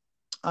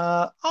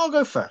 I'll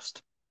go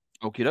first.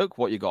 Okie doke.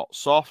 What you got?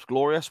 Soft,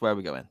 glorious, where are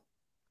we going?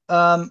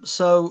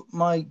 So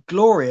my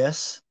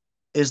glorious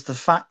is the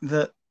fact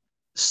that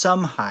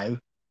somehow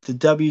the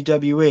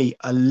WWE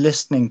are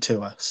listening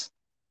to us.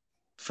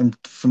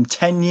 From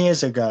 10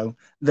 years ago,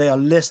 they are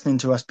listening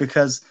to us,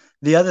 because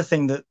the other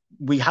thing that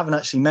we haven't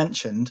actually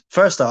mentioned,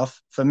 first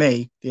off, for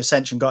me, the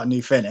Ascension got a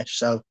new finish,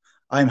 so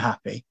I'm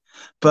happy.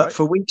 But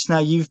for weeks now,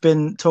 you've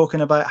been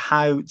talking about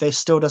how there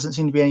still doesn't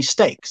seem to be any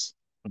stakes.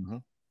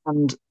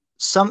 And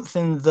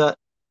something that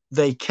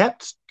they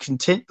kept,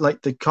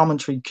 like the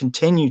commentary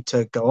continued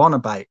to go on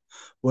about,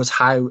 was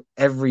how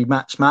every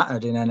match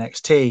mattered in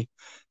NXT,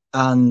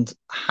 and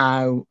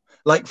how,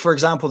 like, for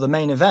example, the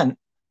main event,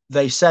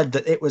 they said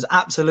that it was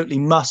absolutely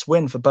must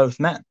win for both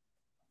men.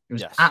 It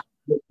was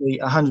absolutely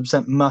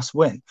 100% must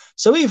win.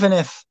 So even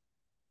if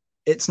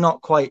it's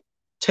not quite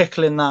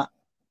tickling that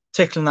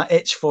tickling that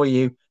itch for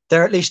you,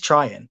 they're at least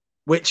trying,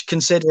 which,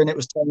 considering it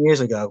was 10 years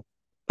ago,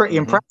 pretty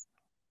impressive.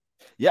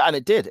 Yeah, and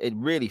it did. It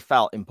really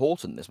felt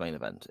important, this main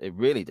event. It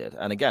really did.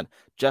 And again,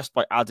 just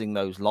by adding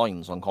those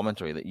lines on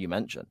commentary that you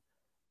mentioned,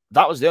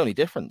 that was the only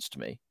difference to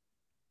me.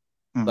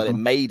 But it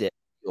made it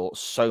feel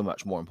so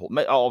much more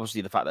important.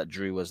 Obviously, the fact that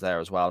Drew was there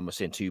as well, and we're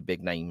seeing two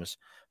big names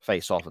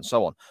face off and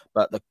so on.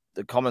 But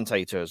the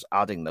commentators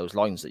adding those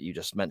lines that you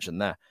just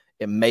mentioned there,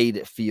 it made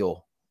it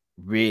feel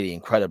really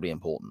incredibly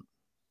important.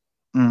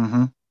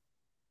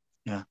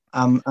 Yeah.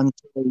 And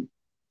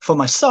for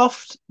my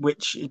soft,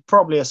 which is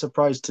probably a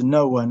surprise to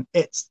no one,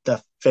 it's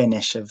the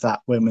finish of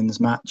that women's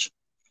match.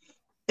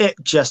 It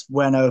just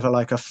went over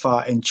like a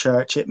fart in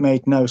church. It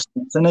made no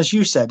sense. And as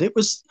you said,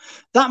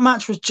 that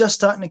match was just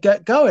starting to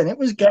get going. It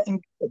was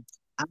getting good.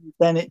 And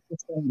then it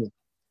just ended.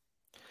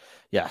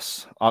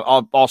 Yes,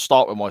 I'll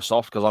start with my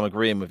soft because I'm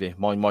agreeing with you.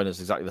 Mine is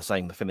exactly the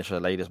same. The finish of the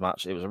ladies'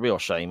 match. It was a real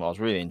shame. I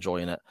was really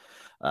enjoying it.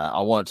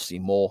 I wanted to see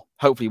more.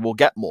 Hopefully, we'll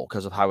get more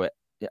because of how it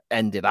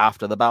ended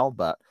after the bell.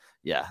 But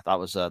yeah, that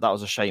was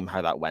a shame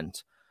how that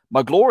went.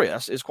 My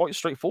glorious is quite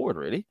straightforward,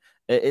 really.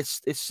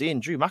 It's seeing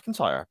Drew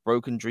McIntyre,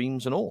 broken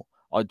dreams and all.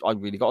 I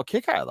really got a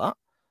kick out of that.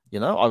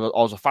 You know, I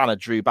was a fan of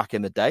Drew back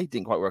in the day.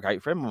 Didn't quite work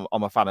out for him.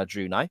 I'm a fan of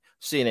Drew now.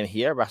 Seeing him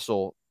here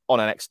wrestle on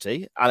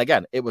NXT, and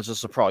again, it was a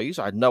surprise.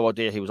 I had no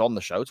idea he was on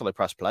the show till I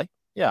pressed play.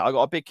 Yeah, I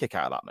got a big kick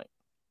out of that, mate.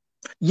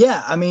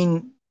 Yeah, I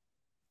mean,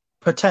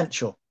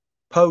 potential.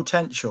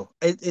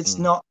 It's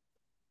not.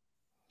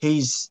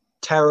 He's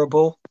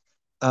terrible.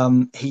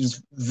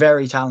 He's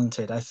very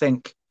talented. I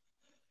think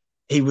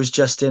he was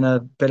just in a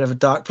bit of a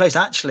dark place.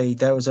 Actually,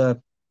 there was a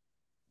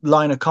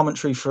line of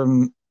commentary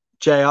from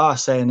JR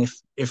saying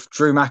if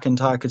Drew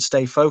McIntyre could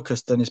stay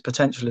focused, then his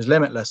potential is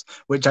limitless,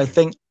 which I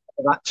think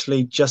has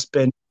actually just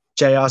been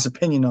JR's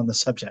opinion on the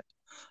subject.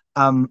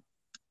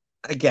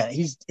 Again,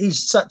 he's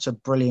such a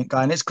brilliant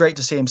guy, and it's great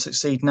to see him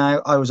succeed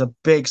now. I was a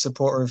big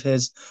supporter of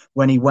his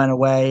when he went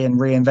away and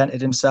reinvented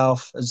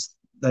himself. As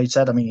they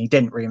said, I mean, he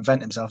didn't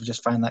reinvent himself; he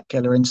just found that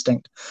killer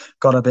instinct,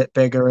 got a bit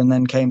bigger, and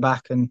then came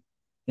back. And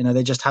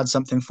they just had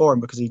something for him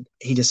because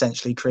he'd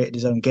essentially created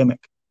his own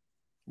gimmick.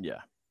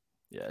 Yeah,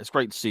 it's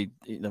great to see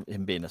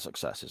him being a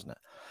success, isn't it?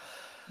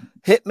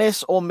 Hit,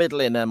 miss, or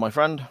middle in there, my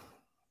friend?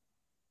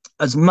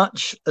 As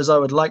much as I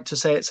would like to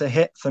say it's a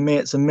hit, for me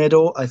it's a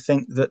middle. I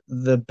think that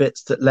the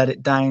bits that let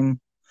it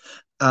down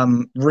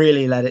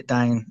really let it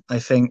down. I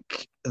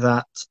think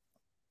that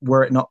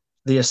were it not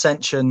the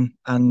Ascension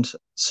and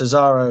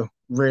Cesaro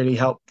really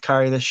helped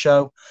carry this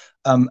show,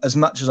 as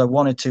much as I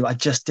wanted to, I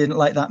just didn't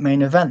like that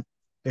main event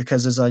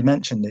because, as I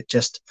mentioned,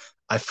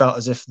 I felt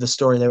as if the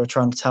story they were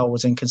trying to tell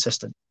was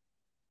inconsistent.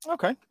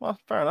 Okay, well,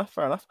 fair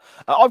enough.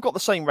 I've got the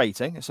same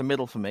rating. It's a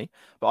middle for me,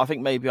 but I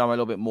think maybe I'm a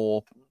little bit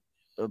more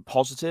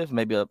positive,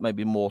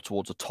 maybe more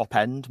towards a top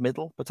end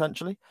middle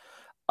potentially.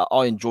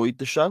 I enjoyed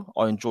the show.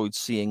 I enjoyed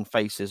seeing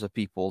faces of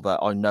people that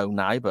I know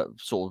now, but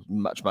sort of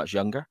much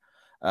younger.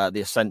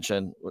 The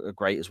Ascension were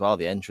great as well,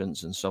 the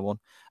entrance and so on.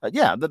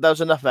 There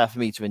was enough there for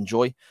me to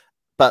enjoy.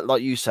 But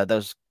like you said,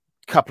 there's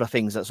a couple of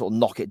things that sort of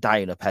knock it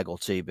down a peg or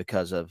two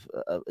because of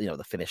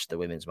the finish of the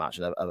women's match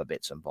and other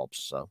bits and bobs.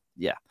 So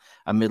yeah,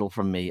 a middle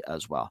from me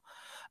as well.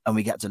 And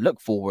we get to look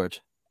forward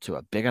to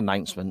a big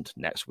announcement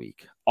next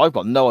week. I've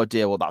got no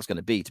idea what that's going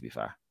to be, to be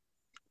fair.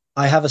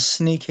 I have a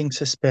sneaking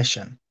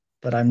suspicion,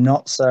 but I'm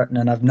not certain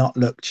and I've not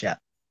looked yet.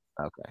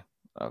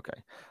 Okay.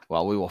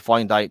 Well, we will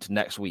find out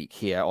next week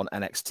here on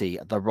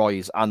NXT, The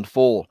Rise and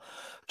Fall.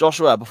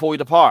 Joshua, before we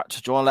depart,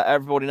 do you want to let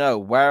everybody know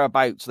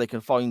whereabouts they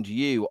can find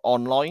you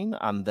online,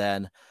 and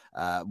then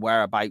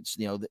whereabouts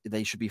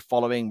they should be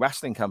following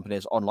wrestling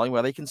companies online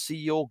where they can see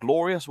your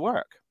glorious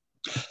work?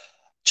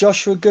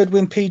 Joshua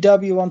Goodwin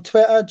PW on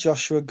Twitter,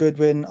 Joshua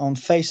Goodwin on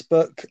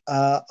Facebook.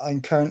 I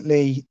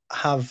currently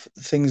have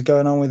things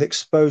going on with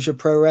Exposure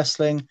Pro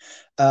Wrestling,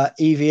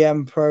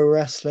 EVM Pro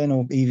Wrestling,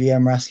 or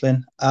EVM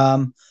Wrestling.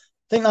 I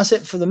think that's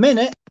it for the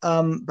minute.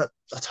 But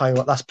I'll tell you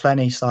what, that's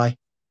plenty, Si,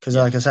 because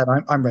like I said,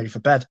 I'm ready for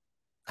bed.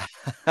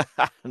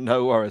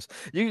 No worries.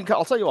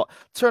 I'll tell you what,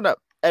 turn up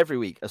every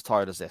week as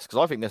tired as this, because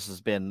I think this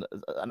has been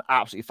an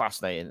absolutely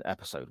fascinating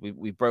episode.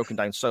 We've broken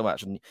down so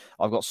much, and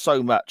I've got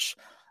so much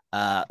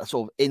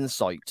sort of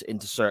insight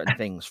into certain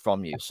things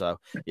from you. So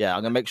yeah,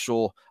 I'm gonna make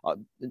sure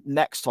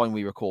next time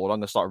we record, I'm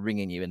gonna start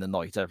ringing you in the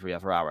night every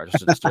other hour just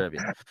to disturb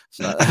you.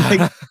 So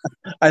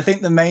I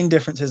think the main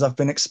difference is I've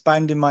been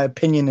expanding my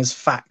opinion as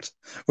fact,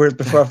 whereas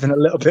before I've been a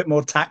little bit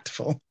more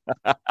tactful.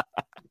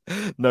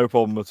 No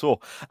problem at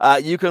all.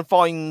 You can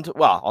find, I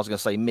was going to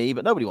say me,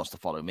 but nobody wants to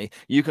follow me.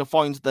 You can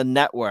find the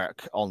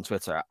network on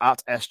Twitter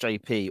at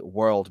SJP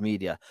World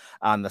Media,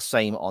 and the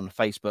same on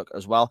Facebook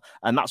as well.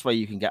 And that's where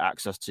you can get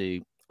access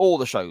to all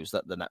the shows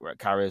that the network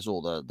carries,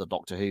 all the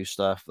Doctor Who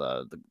stuff,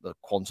 the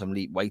Quantum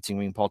Leap Waiting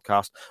Room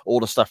podcast, all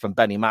the stuff from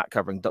Benny Matt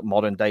covering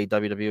modern day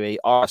WWE,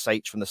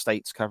 RSH from the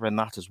States covering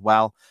that as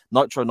well,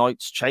 Nitro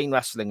Nights, Chain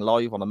Wrestling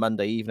Live on a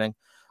Monday evening,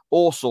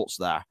 all sorts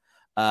there.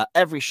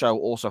 Every show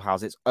also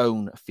has its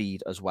own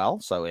feed as well.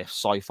 So if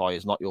sci-fi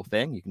is not your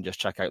thing, you can just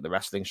check out the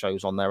wrestling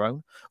shows on their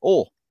own,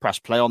 or press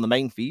play on the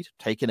main feed,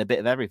 take in a bit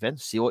of everything,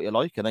 see what you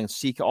like, and then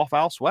seek it off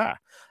elsewhere.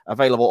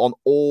 Available on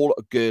all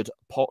good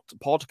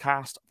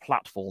podcast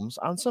platforms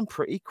and some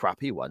pretty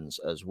crappy ones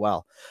as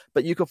well.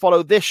 But you can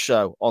follow this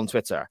show on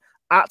Twitter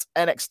at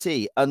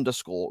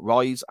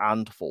NXT_rise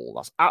and fall.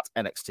 That's at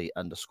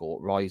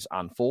NXT_rise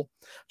and fall.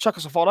 Chuck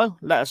us a follow.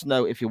 Let us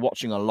know if you're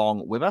watching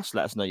along with us.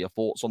 Let us know your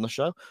thoughts on the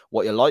show,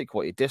 what you like,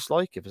 what you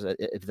dislike, if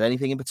there's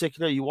anything in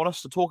particular you want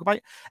us to talk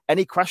about,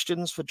 any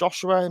questions for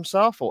Joshua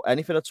himself or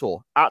anything at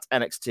all, at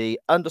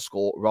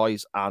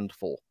NXT_rise and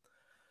fall.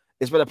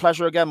 It's been a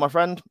pleasure again, my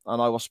friend, and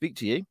I will speak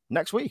to you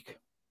next week.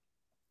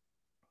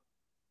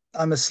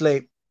 I'm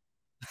asleep.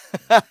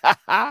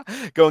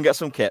 Go and get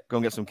some kit. Go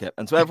and get some kit.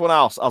 And to everyone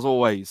else, as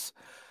always,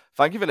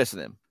 thank you for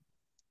listening.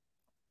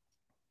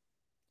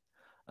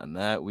 And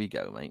there we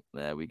go, mate.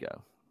 There we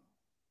go.